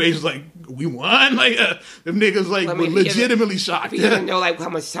on their face, like we won. Like them niggas were legitimately shocked. He didn't know like how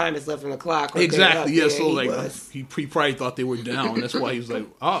much time is left on the clock. Exactly. Yeah. So like he probably thought they were down. That's why he was like,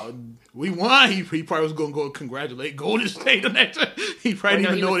 oh. We won. He probably was going to go congratulate Golden State the next time. He probably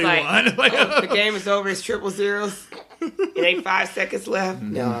didn't even know they won. The game is over. It's 0-0. It ain't 5 seconds left.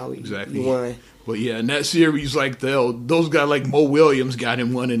 No, exactly. We won. But yeah, in that series, like those guys, like Mo Williams got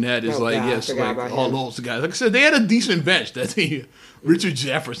him one in that. It's all those guys. Like I said, they had a decent bench. That team, Richard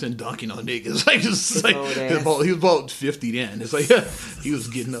Jefferson dunking on niggas, like just like he was about 50 then. It's like he was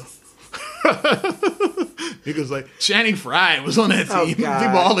getting up. Niggas like Channing Frye was on that team. Think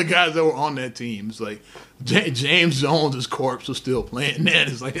about all the guys that were on that team. It's like James Jones' corpse was still playing then.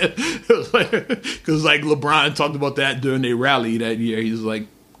 It's like because like LeBron talked about that during their rally that year. He's like.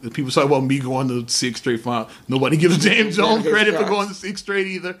 People talk about me going to 6 straight finals. Nobody gives James Jones credit for going to 6 straight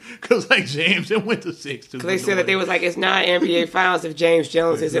either. Because, like, James went to 6. Because they said that they was like, it's not NBA Finals if James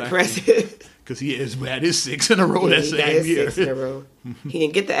Jones isn't present. Because he had his 6 in a row that same year. 6 in a row. He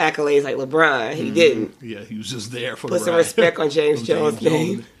didn't get the accolades like LeBron. He didn't. Yeah, he was just there for Put some respect on James Jones'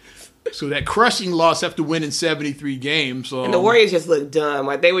 name. So that crushing loss after winning 73 games. And the Warriors just looked dumb.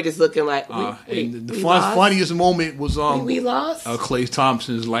 Like they were just looking like. The funniest moment was we lost. Klay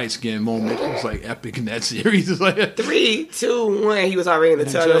Thompson's light skin moment. It was like epic in that series. It's like 3, 2, 1. He was already in the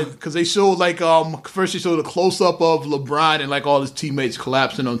tunnel. Because they showed like first they showed a close up of LeBron and like all his teammates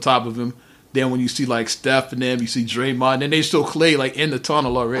collapsing on top of him. Then when you see like Steph and them, you see Draymond. And then they show Klay like in the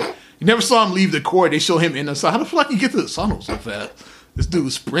tunnel already. You never saw him leave the court. They show him in the tunnel. How the fuck he get to the tunnel so fast? This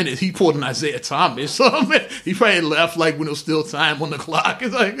dude sprinted. He pulled an Isaiah Thomas. So, man, he probably left like when it was still time on the clock.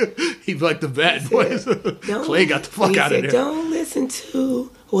 It's like he's like the bad boys. Klay got the fuck out of there. Don't listen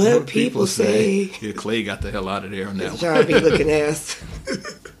to what people say. Yeah, Klay got the hell out of there on that one. Trying to be looking ass.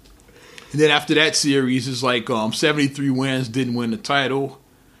 And then after that series, it's like 73 wins, didn't win the title.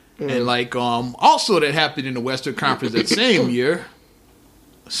 And like also that happened in the Western Conference that same year.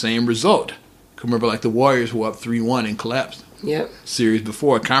 Same result. Remember, like the Warriors were up 3-1 and collapsed. Yep. Series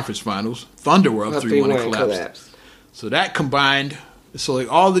before conference finals, Thunder were up 3-1 and collapsed. So that combined, so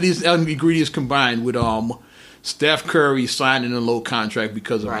like all of these ingredients combined with Steph Curry signing a low contract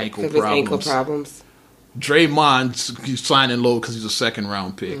because of ankle problems. Draymond signing low because he's a second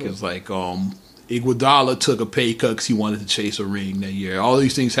round pick. It's like Iguodala took a pay cut because he wanted to chase a ring that year. All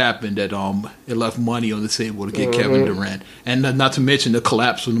these things happened that it left money on the table to get Kevin Durant, and not to mention the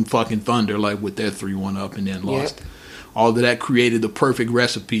collapse of them fucking Thunder, like with their 3-1 up and then lost. All of that created the perfect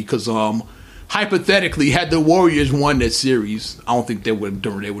recipe because hypothetically, had the Warriors won that series, I don't think they wouldn't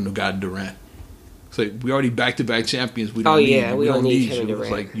have gotten Durant. So we already back-to-back champions. We don't need Kevin Durant.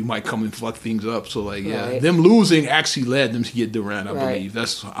 It's like you might come and fuck things up. So like them losing actually led them to get Durant. I believe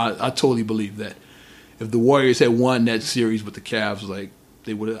I totally believe that. If the Warriors had won that series with the Cavs, like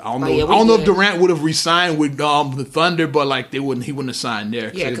they would have. I don't know if Durant would have re-signed with the Thunder, but like he wouldn't have signed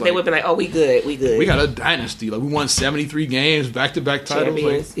there. Yeah, because they would have been like, "Oh, we good. We got a dynasty. Like we won 73 games, back-to-back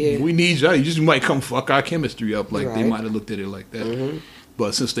titles. Like, we need y'all. You just might come fuck our chemistry up. Like they might have looked at it like that."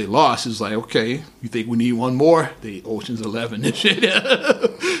 But since they lost, it's like, okay, you think we need one more? They Ocean's 11 and shit.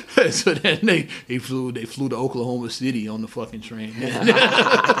 So then they flew to Oklahoma City on the fucking train.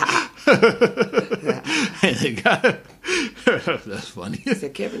 And they got that's funny. He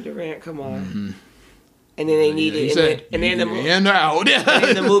said, Kevin Durant, come on. And then they needed, and then in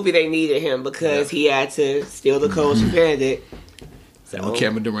the movie they needed him because he had to steal the coach and Bandit. So. And when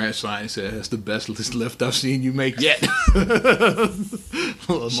Kevin Durant signed, he said, that's the best lift I've seen you make yet.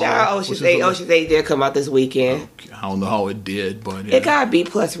 Shout out Ocean's 8. Ocean's 8 did come out this weekend. I don't know how it did, but... It got a B+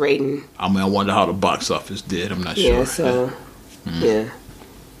 rating. I mean, I wonder how the box office did. I'm not sure. Yeah, so... Yeah.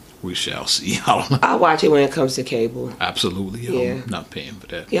 We shall see. I don't know. I'll watch it when it comes to cable. Absolutely. I'm not paying for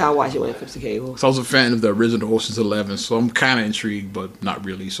that. Yeah, I'll watch it when it comes to cable. So I was a fan of the original Ocean's 11, so I'm kind of intrigued, but not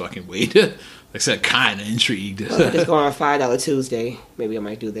really, so I can wait. Like I said, kind of intrigued. Well, it's going on $5 Tuesday. Maybe I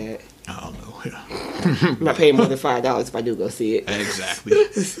might do that. I don't know. I'm not paying more than $5 if I do go see it. Exactly.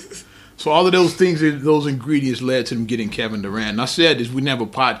 So all of those things, those ingredients led to them getting Kevin Durant. And I said this, we never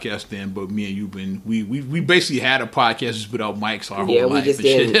podcast then, but me and you we basically had a podcast just without mics our whole life. Yeah, we just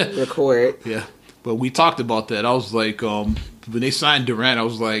didn't record. Yeah, but we talked about that. I was like, when they signed Durant, I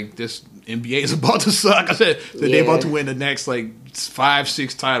was like, this NBA is about to suck. I said they're about to win the next like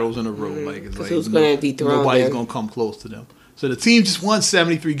 5-6 titles in a row. Like, it's like who's going to dethrone nobody's them? going to come close to them. So the team just won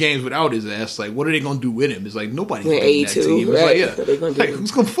 73 games without his ass. Like, what are they going to do with him? It's like, nobody's beating that team. It's right? Like,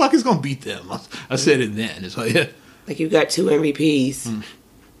 who's going to beat them? I said it then. It's like, like you got 2 MVPs.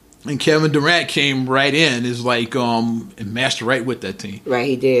 And Kevin Durant came right in. Is like, and matched right with that team. Right,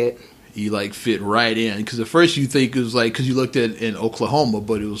 he did. He like fit right in because at first you think it was like because you looked at in Oklahoma,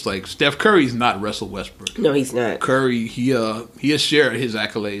 but it was like Steph Curry's not Russell Westbrook. No, he's not. Curry, he has shared his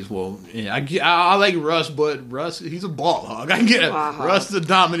accolades. Well, yeah, I like Russ, but Russ he's a ball hog. I get it. Russ is a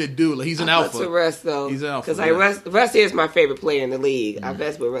dominant dude. Like, he's an alpha. To Russ though, he's an alpha. Because like Russ is my favorite player in the league. I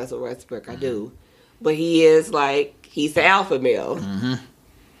best with Russell Westbrook. I do, but he is like he's the alpha male.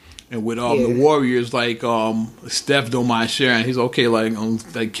 And with the Warriors, like Steph don't mind sharing. He's okay,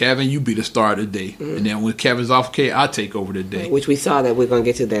 like Kevin, you be the starter today. And then when Kevin's off, okay, I'll take over today. Which we saw that we're gonna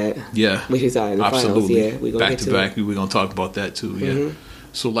get to that. Yeah, which we saw in the finals. Yeah, we're gonna back to back. We're gonna talk about that too. Yeah.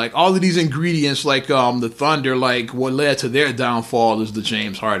 So like all of these ingredients, like the Thunder, like what led to their downfall is the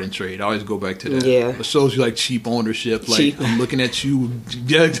James Harden trade. I always go back to that. Yeah, it shows you like cheap ownership. Like I'm looking at you,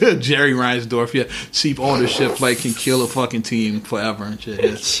 Jerry Reinsdorf. Yeah, cheap ownership like can kill a fucking team forever and shit.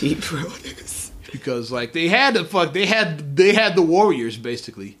 Yeah. Cheap niggas. Because like they had the Warriors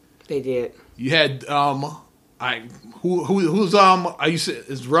basically. They did. You had who's I used to,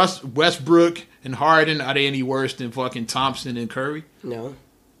 is Westbrook and Harden, are they any worse than fucking Thompson and Curry? No.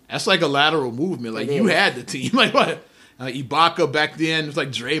 That's like a lateral movement. Like you had the team. Like what? Ibaka back then, it was like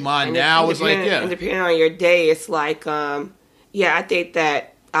Draymond. And now it's like and depending on your day, it's like I think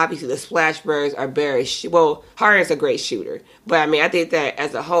that obviously the Splash Birds are better. Well, Harden's a great shooter, but I mean I think that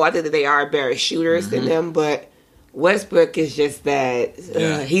as a whole, I think that they are better shooters than them. But Westbrook is just that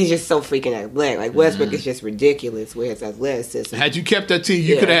he's just so freaking athletic. Like Westbrook is just ridiculous with his athleticism. Had you kept that team,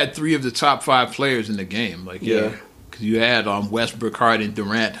 you could have had 3 of the top 5 players in the game. Like because you had Westbrook, Harden,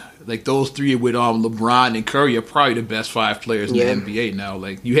 Durant. Like those 3 with LeBron and Curry are probably the best 5 players in the NBA now.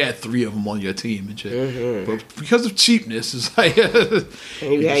 Like you had 3 of them on your team and shit. But because of cheapness, it's like and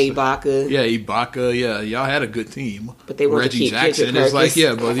you had Ibaka. Yeah, Ibaka. Yeah, y'all had a good team. But they wanted Reggie to keep Jackson. Kendrick It's like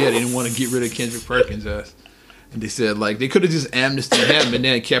Perkins. they didn't want to get rid of Kendrick Perkins. And they said, like, they could have just amnestied him and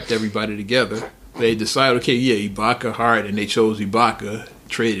then kept everybody together. They decided, okay, Ibaka, Harden. They chose Ibaka,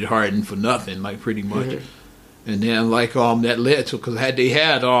 traded Harden for nothing, like, pretty much. And then, like, that led to, because had they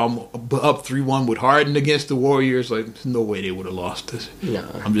had up 3-1 with Harden against the Warriors, like, there's no way they would have lost this. No.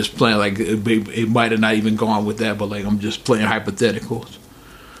 I'm just playing, like, it might have not even gone with that, but, like, I'm just playing hypotheticals.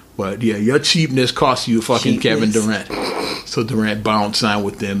 But, yeah, your cheapness cost you fucking Kevin Durant. So Durant bound signed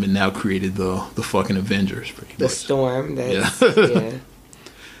with them and now created the fucking Avengers. Pretty the much. Storm.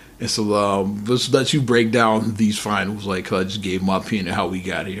 And so let's let you break down these finals. Like I just gave my opinion of how we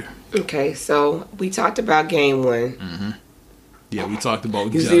got here. Okay, so we talked about game 1. Yeah, we talked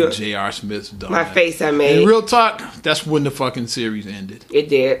about J.R. Smith's done. My face I made. In real talk, that's when the fucking series ended. It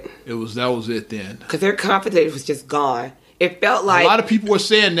did. That was it then. Because their confidence was just gone. It felt like a lot of people were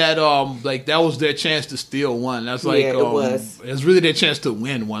saying that like that was their chance to steal one. That's like it was. It was really their chance to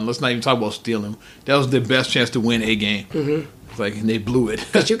win one. Let's not even talk about stealing. That was their best chance to win a game. It's like and they blew it.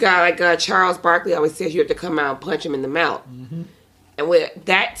 But you got like Charles Barkley always says you have to come out and punch him in the mouth. And with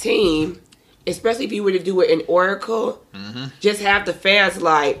that team, especially if you were to do it in Oracle, just have the fans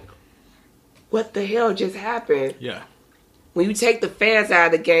like, what the hell just happened? Yeah. When you take the fans out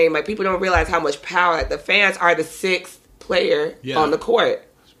of the game, like people don't realize how much power. Like the fans are the 6th player on the court.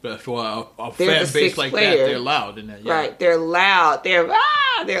 For a fan base like that, they're loud in that. Yeah. Right, they're loud. They're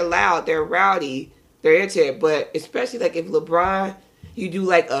loud. They're rowdy. They're into it. But especially like if LeBron, you do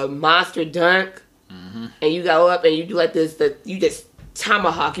like a monster dunk, and you go up and you do like this, you just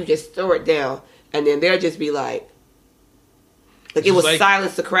tomahawk, you just throw it down, and then they'll just be like it was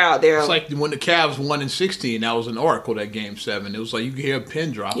silence the crowd. It's like when the Cavs won in 16, that was an Oracle, that game 7. It was like you could hear a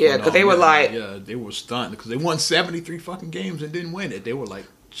pin drop. Yeah, because they were like... Yeah, they were stunned because they won 73 fucking games and didn't win it. They were like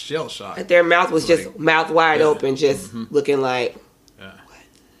shell-shocked. Like their mouth was just mouth wide open, just looking like, what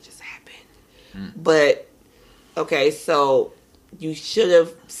just happened? But, okay, so you should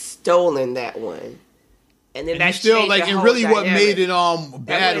have stolen that one. And then that still like, and really dynamic. What made it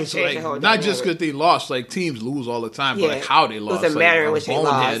bad was like not just because they lost, like teams lose all the time, but like how they lost. It was a matter in which they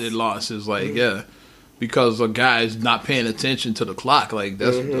lost. Boneheaded losses, like because a guy's not paying attention to the clock, like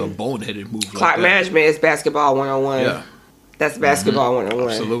that's a boneheaded move. Clock management is basketball 101. Yeah, that's basketball 101.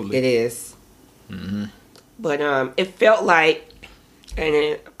 Absolutely, it is. But it felt like, and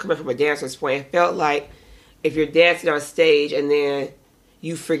then coming from a dancer's point, it felt like if you're dancing on stage and then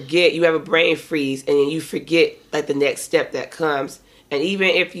you forget, you have a brain freeze, and then you forget like the next step that comes. And even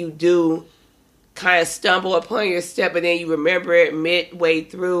if you do kind of stumble upon your step and then you remember it midway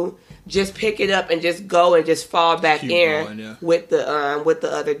through, just pick it up and just go and just fall back with the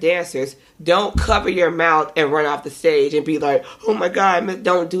other dancers. Don't cover your mouth and run off the stage and be like, oh my God,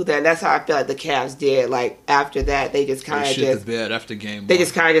 don't do that. And that's how I feel like the Cavs did. Like after that, they just kind of just the bed after game. They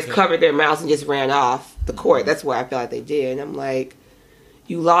just kind of just covered their mouths and just ran off the court. That's what I feel like they did. And I'm like,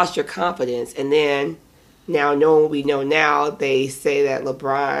 you lost your confidence. And then now, knowing what we know now, they say that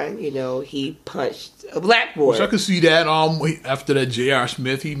LeBron, he punched a blackboard. So I could see that after that J.R.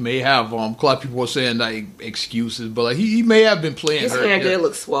 Smith, he may have a lot of people were saying like excuses, but like he may have been playing his hurt. hand did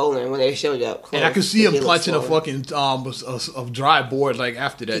look swollen when they showed up close. And I could see him punching a fucking a dry board like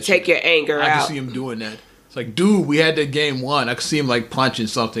after that. To take your anger out. I could see him doing that. It's like, dude, we had that game one. I could see him like punching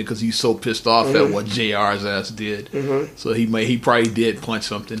something because he's so pissed off at what JR's ass did. So he probably did punch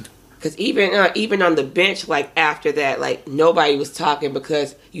something. Because even on the bench, like after that, like nobody was talking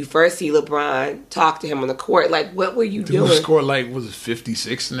because you first see LeBron talk to him on the court. Like, what were you doing? He scored like, was it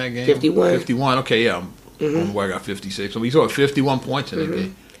 56 in that game? 51. 51. Okay, yeah. I got 56. So he scored 51 points in that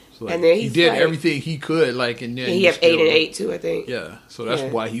game. So like, and then he did everything he could. Like, and then he had 8 and 8 too, I think. Yeah. So that's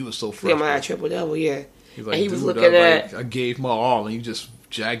why he was so frustrated. Yeah, my triple double. Yeah. He's like, and he was looking at. I gave my all, and you just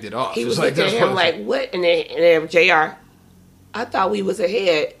jagged it off. He was looking at him like, what? And then JR, I thought we was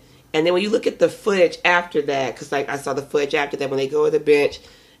ahead. And then when you look at the footage after that, because like I saw the footage after that when they go to the bench,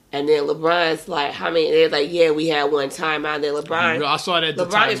 and then LeBron's like, how many? They're like, yeah, we had one timeout. And then LeBron, I saw that.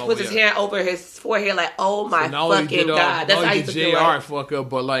 LeBron just puts his hand over his forehead, like, oh my fucking god, that's how you did JR fuck up,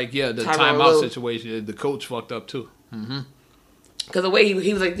 but like, yeah, the timeout situation, the coach fucked up too. Because the way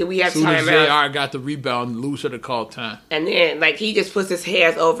he was like, did we have timeout? As soon as JR got the rebound, Lou should have called time. And then like he just puts his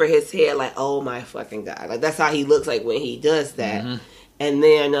hands over his head, like, oh my fucking god, like that's how he looks like when he does that. And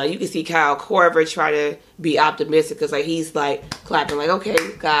then you can see Kyle Korver try to be optimistic because like he's like clapping like, okay,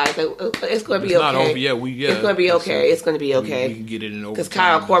 guys, like, it's going to be okay. Not over. It's going to be okay. It's going to be okay. We can get it in over. Because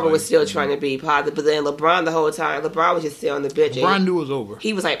Kyle Korver was still trying to be positive, but then LeBron the whole time, LeBron was just still on the bench. LeBron knew it was over.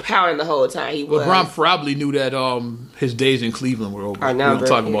 He was like pouting the whole time. LeBron probably knew that his days in Cleveland were over. We'll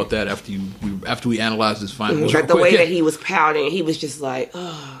talk about that after we analyze this finals. Like the way that he was pouting, he was just like,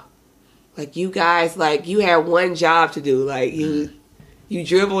 oh, like you guys, like you had one job to do, like you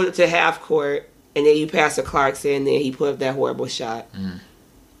dribbled to half court, and then you passed to Clarkson, and then he put up that horrible shot.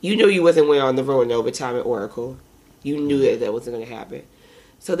 You knew you wasn't winning on the road in overtime at Oracle. You knew that wasn't going to happen.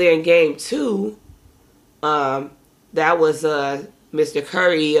 So then game 2, that was Mr.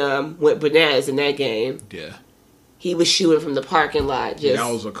 Curry went bananas in that game. Yeah. He was shooting from the parking lot. That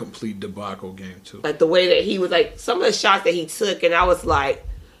was a complete debacle game, too. Like the way that he was, like, some of the shots that he took, and I was like,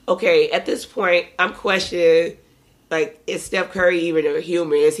 okay, at this point, I'm questioning, like, is Steph Curry even a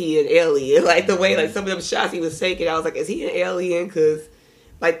human? Is he an alien? Like, the way, like, some of them shots he was taking, I was like, is he an alien? Because,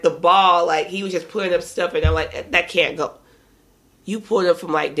 like, the ball, like, he was just putting up stuff, and I'm like, that can't go. You pulled up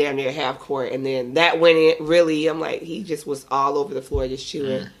from, like, damn near half court, and then that went in, really, I'm like, he just was all over the floor just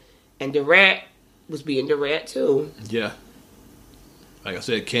shooting. And Durant was being Durant, too. Yeah. Like I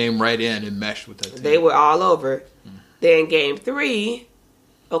said, came right in and meshed with that team. They were all over. Then game 3...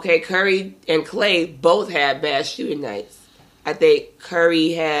 okay, Curry and Clay both had bad shooting nights. I think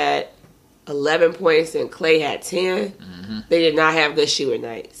Curry had 11 points and Clay had 10. They did not have good shooting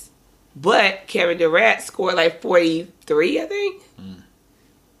nights. But Kevin Durant scored like 43, I think.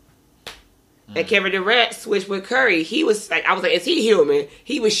 And Kevin Durant switched with Curry. He was like, I was like, is he human?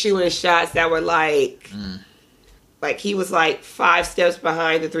 He was shooting shots that were like... like, he was like 5 steps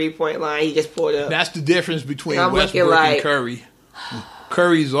behind the 3-point line. He just pulled up. That's the difference between Westbrook and Curry.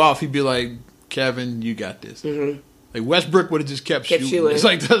 Curry's off, he'd be like, Kevin, you got this. Like, Westbrook would have just kept shooting. It's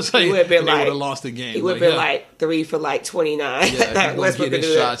like, that's like, he would have lost the game. He would have been like 3 for like 29. Yeah, he's going to get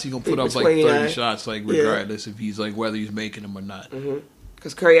his shots. He's going to put up like 30 shots, like, regardless if he's like, whether he's making them or not.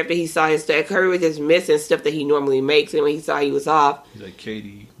 Because Curry, after he saw his stuff, Curry was just missing stuff that he normally makes. And when he saw he was off, he's like,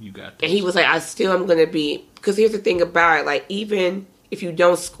 Katie, you got this. And he was like, I still am going to be, because here's the thing about it, like, even if you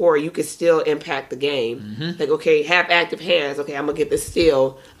don't score, you can still impact the game. Like, okay, have active hands. Okay, I'm going to get this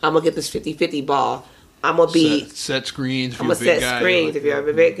steal. I'm going to get this 50-50 ball. I'm going to be... Set screens I'm going to set screens if you're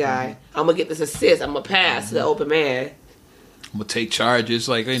a big guy. I'm going to get this assist. I'm going to pass to the open man. I'm going to take charges,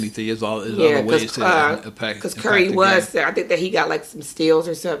 like anything. There's other ways to impact. Because Curry was... I think that he got, like, some steals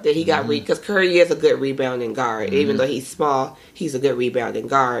or something. He got... Because Curry is a good rebounding guard. Even though he's small, he's a good rebounding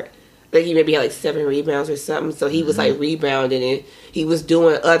guard. I think he maybe had like 7 rebounds or something. So he was like rebounding and he was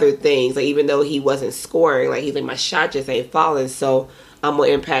doing other things. Like even though he wasn't scoring, like he's like, my shot just ain't falling. So I'm going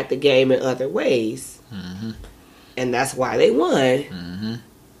to impact the game in other ways. And that's why they won.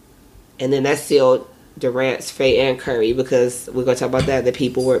 And then that sealed Durant's fate and Curry because we're going to talk about that. The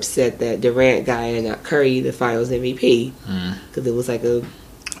people were upset that Durant got and not Curry the finals MVP. Because it was like I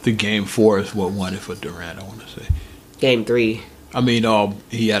think game 4 is what won it for Durant, I want to say. Game 3. I mean,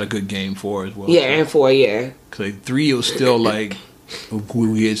 he had a good game 4 as well. Yeah, and 4, yeah. Because 3, it was still like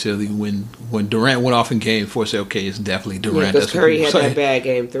we had said when Durant went off in game 4, say okay, it's definitely Durant. Because Curry had that bad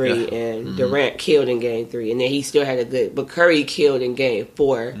game 3, and Durant killed in game 3, and then he still had a good. But Curry killed in game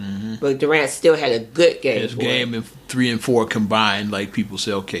 4, but Durant still had a good game. His game in 3 and 4 combined, like people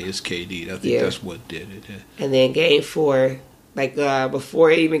say, okay, it's KD. I think that's what did it. Yeah. And then game 4, like before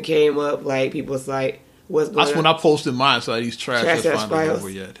it even came up, like people was like. That's when I posted mine, so these trash finally over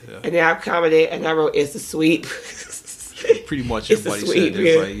yet. Yeah. And then I commented and I wrote, "It's a sweep." Pretty much It's a everybody sweep, said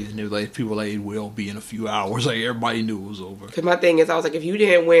yeah. and it was like people like it will be in a few hours. Like everybody knew it was over. Because my thing is, I was like, if you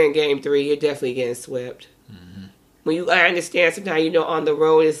didn't win Game 3, you're definitely getting swept. When I understand sometimes, on the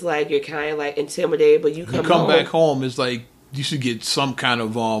road it's like you're kind of like intimidated, but you come back home, it's like you should get some kind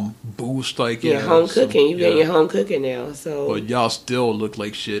of boost. Like home cooking. You get your home cooking now. So, but y'all still look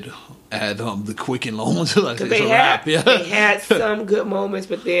like shit at the Quicken Loans. Like they had some good moments,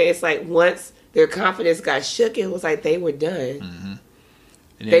 but then it's like once their confidence got shook, it was like they were done.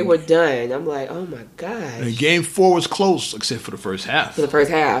 They were done. I'm like, oh my gosh. And Game 4 was close, except for the first half. For the first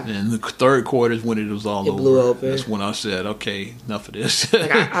half. And the third quarter is when it was all over. It blew open. That's when I said, okay, enough of this.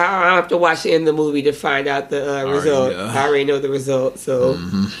 Like I don't have to watch the end of the movie to find out the result. I already know the result, so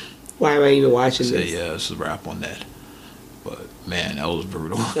why am I even watching this? Yeah, it's a wrap on that. But, man, that was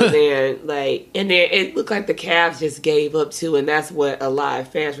brutal. So then, and then it looked like the Cavs just gave up too, and that's what a lot of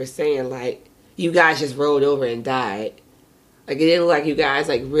fans were saying, like, you guys just rolled over and died. Like, it didn't look like you guys,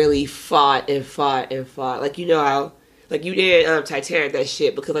 like, really fought and fought and fought. Like, how, like, you did Titanic, that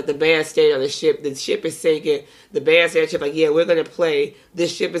shit, because, like, the band stayed on the ship is sinking, the band stayed on the ship, like, yeah, we're going to play,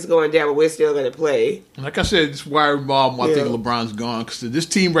 this ship is going down, but we're still going to play. Like I said, it's why I think LeBron's gone, because this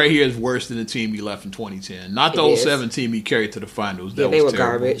team right here is worse than the team he left in 2010. Not the 07 team he carried to the finals. That they was were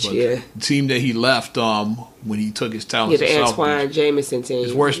terrible, garbage, The team that he left when he took his talents the to Antoine Jameson team.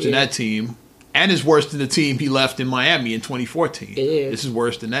 It's worse than that team. And it's worse than the team he left in Miami in 2014. It is. This is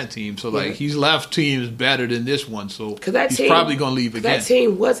worse than that team. So, he's left teams better than this one. So, he's probably going to leave again. That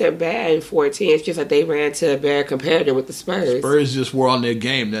team wasn't bad in 14. It's just like they ran to a bad competitor with the Spurs. Spurs just were on their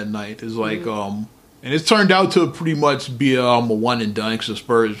game that night. It's like, and it's turned out to pretty much be a one and done because the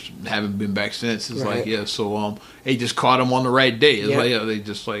Spurs haven't been back since. It's so they just caught them on the right day.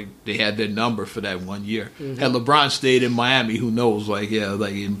 It's they had their number for that 1 year. Had LeBron stayed in Miami, who knows?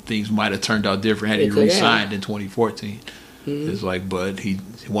 Things might have turned out different had he re-signed in 2014. It's like, but he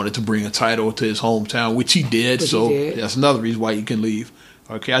wanted to bring a title to his hometown, which he did. That's another reason why he can leave.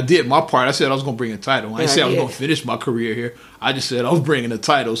 Okay, I did my part. I said I was going to bring a title. I didn't say I was going to finish my career here. I just said I was bringing a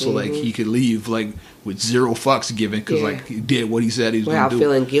title so, he could leave, with zero fucks given because, he did what he said he was going to do. Without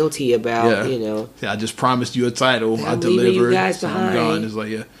feeling guilty about, I just promised you a title. I delivered. You guys behind. I'm gone. It's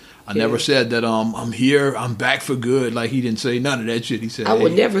like, I never said that I'm here, I'm back for good. Like, he didn't say none of that shit. He said, I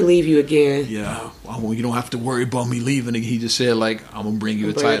would never leave you again. Yeah, you don't have to worry about me leaving. He just said, I'm going to bring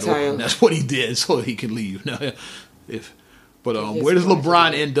you a title. And that's what he did so he could leave. But where does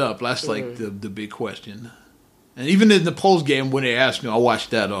LeBron end up? That's the big question. And even in the post game when they asked me, I watched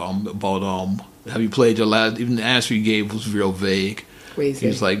that about have you played your last? Even the answer he gave was real vague. Crazy. He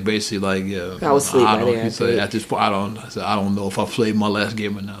was basically I was asleep by then. He said at this point I don't know if I played my last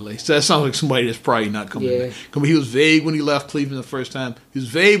game or not. So that sounds like somebody that's probably not coming back. He was vague when he left Cleveland the first time. He was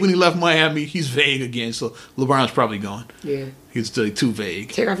vague when he left Miami. He's vague again. So LeBron's probably gone. Yeah. He's too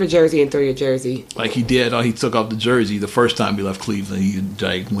vague. Take off your jersey and throw your jersy. Like he did. He took off the jersey the first time he left Cleveland.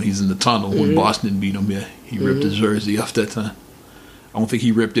 When he's in the tunnel when Boston beat him. Yeah, he ripped his jersey off that time. I don't think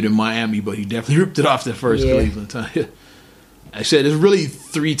he ripped it in Miami, but he definitely ripped it off that first Cleveland time. I said there's really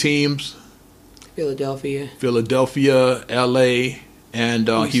three teams: Philadelphia, L.A., and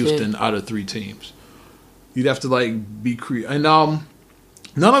Houston out of three teams. You'd have to be creative, and none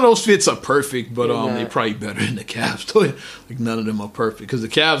of those fits are perfect, but they're probably better than the Cavs. None of them are perfect because the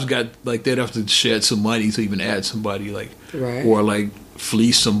Cavs got they'd have to shed some money to even add somebody or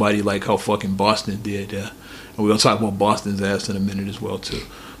fleece somebody like how fucking Boston did. Yeah, and we're gonna talk about Boston's ass in a minute as well too,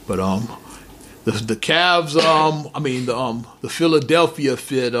 but The Cavs, the Philadelphia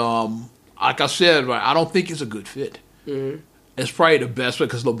fit, like I said, I don't think it's a good fit. It's probably the best way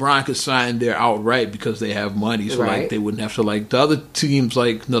because LeBron could sign there outright because they have money. So, they wouldn't have to, the other teams,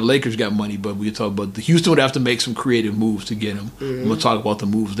 the Lakers got money, but we talk about the Houston would have to make some creative moves to get him. We're going to talk about the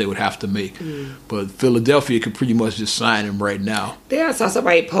moves they would have to make. But Philadelphia could pretty much just sign him right now. Then I saw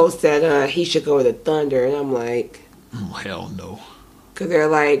somebody post that he should go to the Thunder, and I'm like... Oh, hell no. Because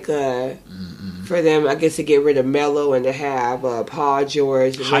they're for them, I guess, to get rid of Melo and to have Paul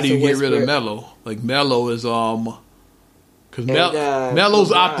George. And how do you get rid of Melo? Melo is because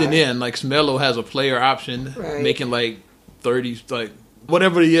Melo's opting in. Melo has a player option, making 30,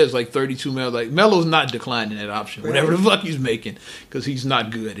 whatever he is, 32 million. Melo's not declining that option, whatever the fuck he's making, because he's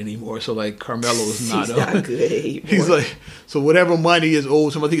not good anymore. So Carmelo is not. He's not good anymore. He's so whatever money is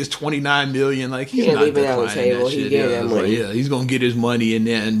owed, I think it's $29 million. He's not leaving it on the table. He get that money. He's gonna get his money, and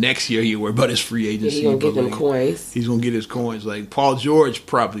then next year he'll worry about his free agency. He's gonna get them coins. He's gonna get his coins. Paul George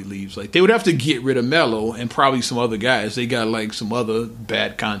probably leaves. They would have to get rid of Melo and probably some other guys. They got some other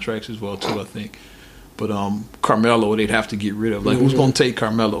bad contracts as well too, I think. But Carmelo, they'd have to get rid of. Like, who's going to take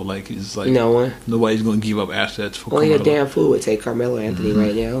Carmelo? Like, it's like no one. Nobody's going to give up assets for Only Carmelo. a damn fool would take Carmelo Anthony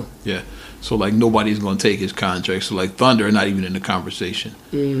right now. Yeah. So, like, nobody's going to take his contract. So, like, Thunder are not even in the conversation.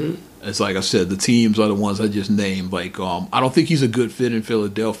 It's like I said, the teams are the ones I just named. Like, I don't think he's a good fit in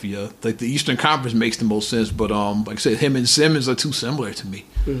Philadelphia. Like, the Eastern Conference makes the most sense, but like I said, him and Simmons are too similar to me.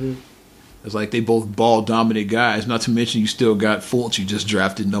 It's like they both ball dominant guys. Not to mention you still got Fultz. You just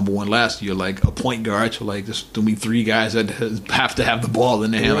drafted #1 last year, like a point guard. So like there's gonna be 3 guys that have to have the ball in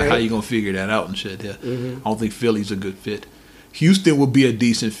their hand. Like how you gonna figure that out and shit? Yeah, I don't think Philly's a good fit. Houston would be a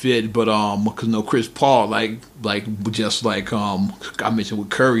decent fit, but because Chris Paul, like just like I mentioned with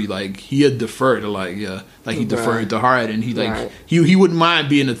Curry, like he had deferred to he deferred to Harden. He he wouldn't mind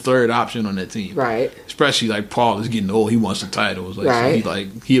being the third option on that team, right? Especially like Paul is getting old, he wants the titles, like so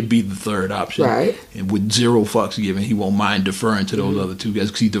he'd be the third option, right? And with 0 fucks given, he won't mind deferring to those other 2 guys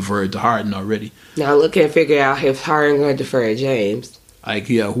because he deferred to Harden already. Now look and figure out if Harden going to defer to James. Like,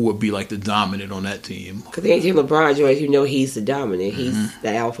 yeah, who would be like the dominant on that team? Because anytime LeBron joins, you know he's the dominant. He's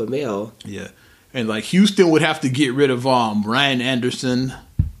the alpha male. Yeah. And, like, Houston would have to get rid of Ryan Anderson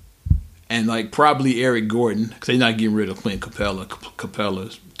and, like, probably Eric Gordon because they're not getting rid of Clint Capella.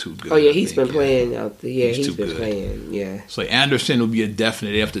 Capella's too good. Oh, yeah, he's been playing out there. Yeah, he's been good. Playing, yeah. So, like, Anderson would be a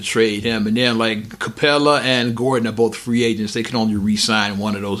definite. They have to trade him. And then, like, Capella and Gordon are both free agents. They can only re-sign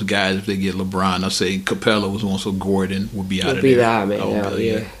one of those guys if they get LeBron. I'll say Capella was one, so Gordon would be out of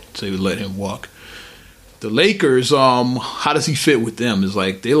there. So they would let him walk. The Lakers, how does he fit with them? Is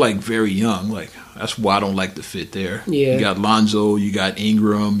like they're like very young. Like that's why I don't like the fit there. Yeah. You got Lonzo, you got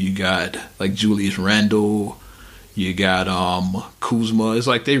Ingram, you got like Julius Randle, you got Kuzma. It's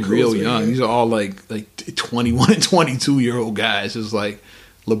like they're real young. These are all like 21 and 22-year-old guys. It's like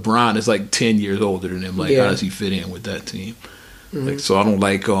LeBron is like 10 years older than them. Like how does he fit in with that team? Like so I don't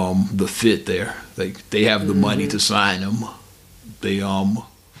like the fit there. Like they have the money to sign him. They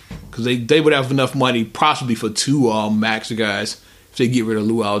because they would have enough money possibly for 2 max guys if they get rid of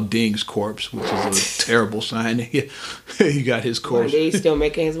Luol Deng's corpse, which is a terrible sign. He got his corpse. He's still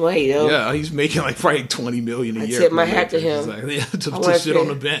making his money though. Yeah, he's making like probably $20 million a year. I tip my hat to him. Exactly. to sit on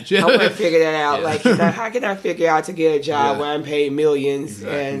the bench. I want to figure that out. Like, how can I figure out to get a job where I'm paid millions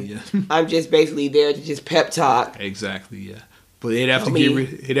and I'm just basically there to just pep talk? Exactly. Yeah. But they'd have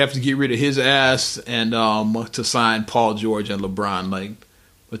to get rid of his ass and to sign Paul George and LeBron. Like,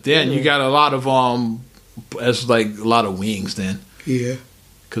 but then you got a lot of that's like a lot of wings then. Yeah.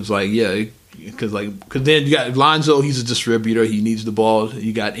 Because then you got Lonzo. He's a distributor. He needs the ball.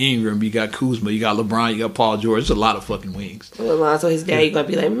 You got Ingram. You got Kuzma. You got LeBron. You got Paul George. It's a lot of fucking wings. Well, Lonzo, his daddy gonna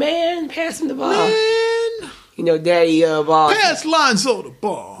be like, man, pass him the ball. Man. You know, Daddy Ball. Pass Lonzo the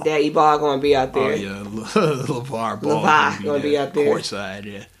ball. Daddy Ball gonna be out there. Oh, yeah. LeVar Ball. LeVar gonna be out there. Courtside,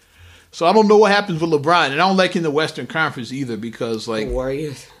 yeah. So I don't know what happens with LeBron. And I don't like in the Western Conference either because, like... The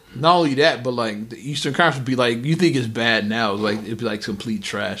Warriors. Not only that, but, like, the Eastern Conference would be like... You think it's bad now. Like, it'd be, like, complete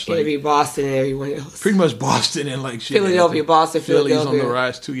trash. Like, it'd be Boston and everyone else. Pretty much Boston and, like, shit. Philadelphia, Boston, Philly's Philadelphia. on the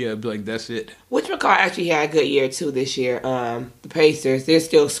rise, too. Yeah, it'd be like, that's it. Which McCall actually had a good year, too, this year. The Pacers, they're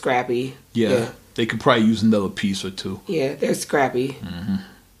still scrappy. Yeah. They could probably use another piece or 2. Yeah, they're scrappy.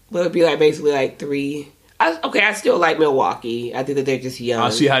 But it'd be like basically like 3. I still like Milwaukee. I think that they're just young. I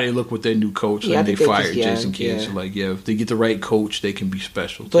see how they look with their new coach. Yeah, like they fired young, Jason Kidd. So like, if they get the right coach, they can be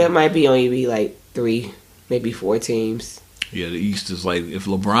special. But it might only be like 3, maybe 4 teams. Yeah, the East is like if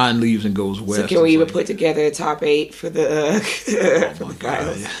LeBron leaves and goes west. So can we even put together a top 8 for the for the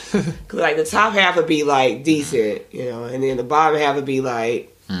finals? Yeah. Cause like the top half would be like decent, and then the bottom half would be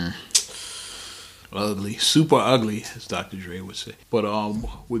like. Ugly, super ugly, as Dr. Dre would say. But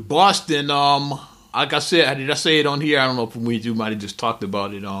with Boston, like I said, did I say it on here? I don't know if you might have just talked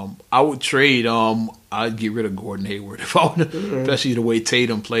about it. I would trade. I'd get rid of Gordon Hayward if I would, especially the way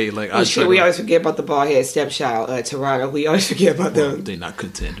Tatum played. Like we always forget about the ball head stepchild, Toronto. We always forget about them. They're not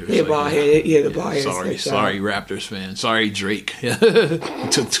contenders. They're ball headed. Yeah, the ball headed. Sorry, Raptors fan. Sorry, Drake. You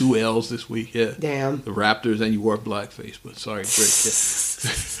took 2 L's this week. Yeah, damn. The Raptors and you wore blackface, but sorry, Drake.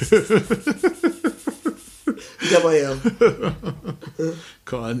 Yeah. Double L.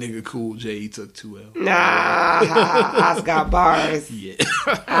 Call a nigga Cool J. He took 2 L's. Nah, I's got bars. Yeah,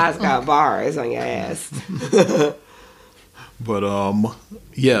 I's got bars on your ass. But the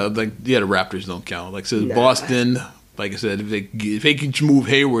Raptors don't count. Like I said, Boston. Like I said, if they can move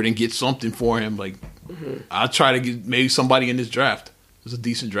Hayward and get something for him, like I'll try to get maybe somebody in this draft. There's a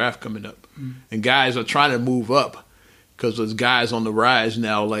decent draft coming up, and guys are trying to move up. Because there's guys on the rise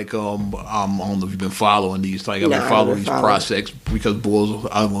now, like I don't know if you've been following these. Like I've been following these prospects because Bulls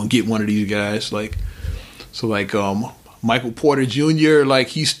are going to get one of these guys. Like so, like Michael Porter Jr., like,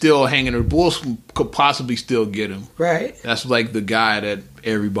 he's still hanging. The Bulls could possibly still get him. Right. That's like the guy that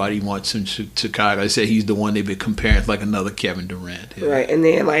everybody wants in Chicago. I said he's the one they've been comparing to like another Kevin Durant. Yeah. Right, and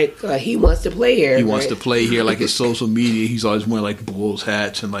then like he wants to play here. He wants to play here. Like his social media, he's always wearing like Bulls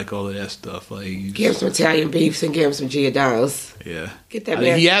hats and like all of that stuff. Like give him some Italian beefs and give him some Giordano's. Yeah, get that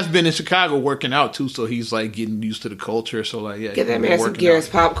man. He has been in Chicago working out too, so he's like getting used to the culture. So like, yeah, get that man some Garrett's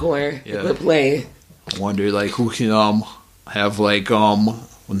popcorn. Yeah, quit playing. I wonder like who can have like well,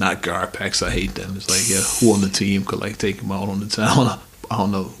 not guard packs. I hate them. It's like who on the team could like take him out on the town. I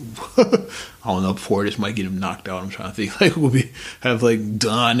don't know. I don't know. Portis might get him knocked out. I'm trying to think like we'll have like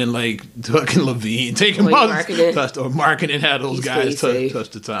Dunn and like fucking Levine take him out. Or Markkanen had those guys touch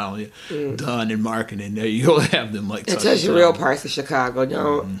the town. Yeah. Dunn and Markkanen. There you go. Have them like touch the real parts of Chicago.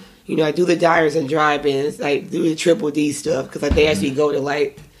 Don't I do the diners and drive-ins, like do the Triple D stuff because like they actually go to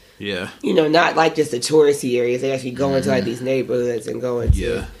like. Yeah. Not like just the touristy areas. They actually go into like these neighborhoods and go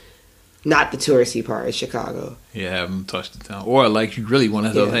into not the touristy part of Chicago. Yeah, have them touch the town. Or like you really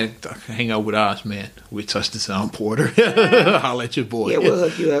want to hang out with us, man. We touch the town, Porter. I'll let your boy. Yeah, we'll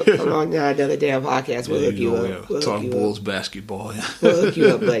hook you up. Come on now, another damn podcast. We'll hook you up. We'll talk Bulls basketball. We'll hook you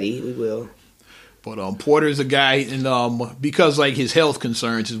up, buddy. We will. But Porter's a guy, and because like his health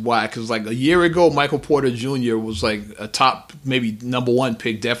concerns is why. Because like a year ago, Michael Porter Jr. was like a top, maybe number 1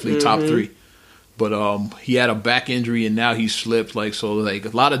 pick, definitely top 3. But he had a back injury, and now he's slipped. Like so, like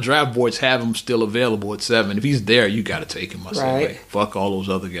a lot of draft boards have him still available at 7. If he's there, you got to take him. I say, like, fuck all those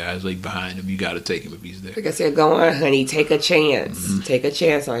other guys like behind him. You got to take him if he's there. Like I said, go on, honey, take a chance. Take a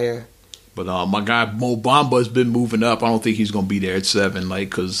chance on him. But my guy Mo Bamba has been moving up. I don't think he's going to be there at 7, like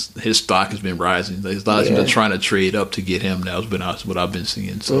because his stock has been rising. His stock's been trying to trade up to get him. That's what I've been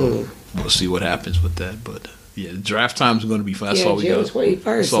seeing. So we'll see what happens with that. But yeah, draft times are going to be fun. That's all we got. 21st.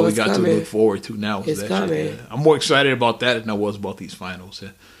 That's all we got to look forward to now. It's coming. Yeah. I'm more excited about that than I was about these finals.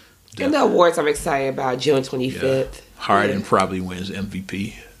 Yeah. And the awards I'm excited about June 25th. Yeah. Harden probably wins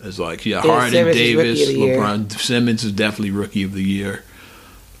MVP. It's like Harden, Davis, LeBron. Simmons is definitely Rookie of the Year.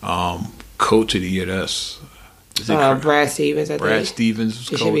 Coach of the Year, that's Brad Stevens. I think Brad Stevens was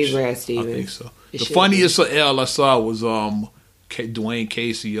coach. It should be Brad Stevens. I think so. The funniest L I saw was Dwayne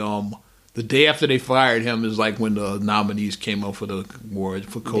Casey. The day after they fired him is like when the nominees came up for the award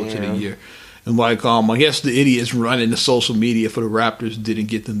for Coach of the Year, and like I guess the idiots running the social media for the Raptors didn't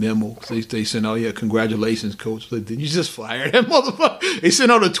get the memo. They said, "Oh yeah, congratulations, Coach." Like, did you just fire that motherfucker? They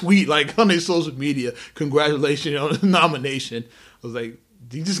sent out a tweet like on their social media, "Congratulations on the nomination." I was like,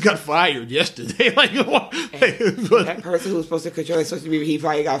 he just got fired yesterday. Like, that person who's supposed to control social media, he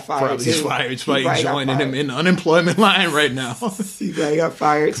probably got fired. Probably too. Fired. It's probably joining him in the unemployment line right now. He probably got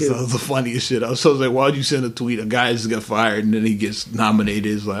fired too. That was the funniest shit. I was like, why'd you send a tweet? A guy just got fired, and then he gets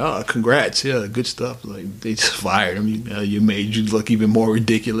nominated. It's like, oh, congrats, yeah, good stuff. Like they just fired him. You made you look even more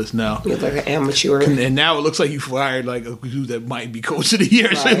ridiculous now. You look like an amateur. And now it looks like you fired like a dude that might be Coach of the Year.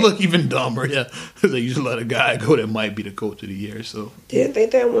 Right. So they look even dumber. Yeah, so you just let a guy go that might be the Coach of the Year. So didn't think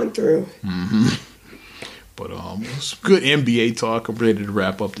that went through. But it's good NBA talk. I'm ready to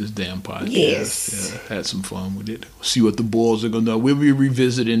wrap up this damn podcast. Yes. Yeah, had some fun with it. See what the Bulls are going to do. We'll be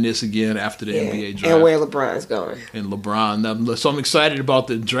revisiting this again after the NBA draft. And where LeBron's going. And LeBron. So I'm excited about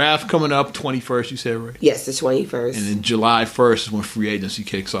the draft coming up, 21st, you said, right? Yes, the 21st. And then July 1st is when free agency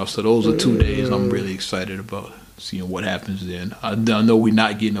kicks off. So those are 2 days I'm really excited about seeing what happens then. I know we're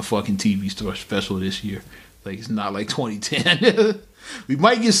not getting a fucking TV special this year. Like, it's not like 2010. We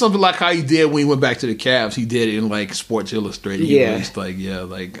might get something like how he did when he went back to the Cavs. He did it in like Sports Illustrated. Yeah. He's like,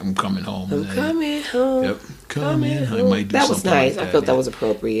 I'm coming home. I'm coming home. Yep. Coming home. Might do that was nice. Like I felt that was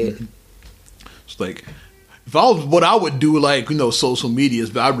appropriate. It's like, if I was, what I would do, like, social media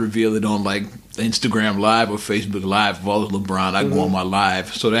is I'd reveal it on like Instagram Live or Facebook Live. If I was LeBron, I'd go on my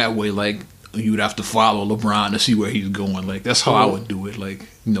live. So that way, like, you would have to follow LeBron to see where he's going. Like, that's how I would do it. Like,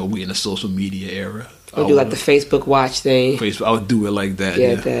 we in a social media era. Or do like the Facebook watch thing. I would do it like that.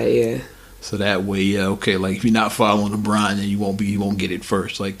 Yeah. So that way, okay, like if you're not following LeBron, then you won't get it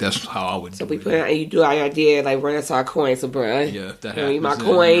first. Like that's how I would. So we put you do our idea like run us our coins, LeBron. Yeah, if that happens. I need my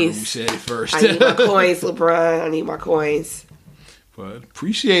coins. We said it first. I need my coins, LeBron. I need my coins. But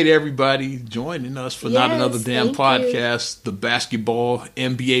appreciate everybody joining us for not another damn podcast. The basketball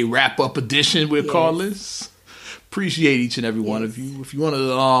NBA wrap up edition, we'll call this. appreciate each and every one of you. If you want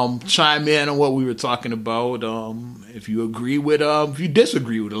to chime in on what we were talking about, if you agree with, if you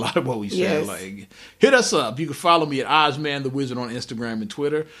disagree with a lot of what we said, like hit us up. You can follow me at Ozman the Wizard on Instagram and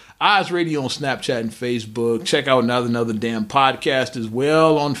Twitter, Oz Radio on Snapchat and Facebook. Check out another damn podcast as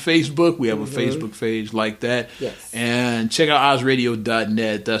well on Facebook. We have a Facebook page like that. Yes. And check out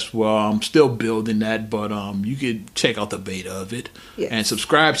OzRadio.net. That's where I'm still building that, but you can check out the beta of it. Yes. And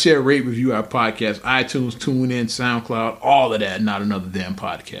subscribe, share, rate, review our podcast, iTunes, TuneIn, SoundCloud, all of that. Not another damn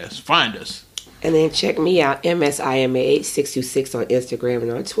podcast. Find us. And then check me out, MSIMA8626 on Instagram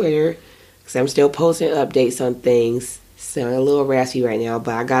and on Twitter, because I'm still posting updates on things. Sound a little raspy right now,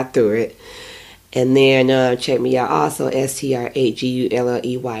 but I got through it. And then check me out also,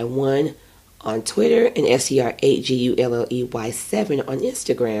 STR8GULLEY1 on Twitter and STR8GULLEY7 on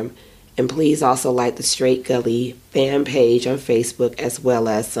Instagram. And please also like the Straight Gully fan page on Facebook, as well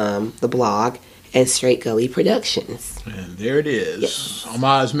as the blog and Straight Gully Productions. And there it is. Yes. I'm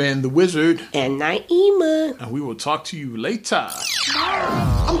Ozman the Wizard. And Naima. And we will talk to you later.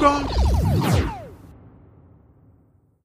 I'm gone.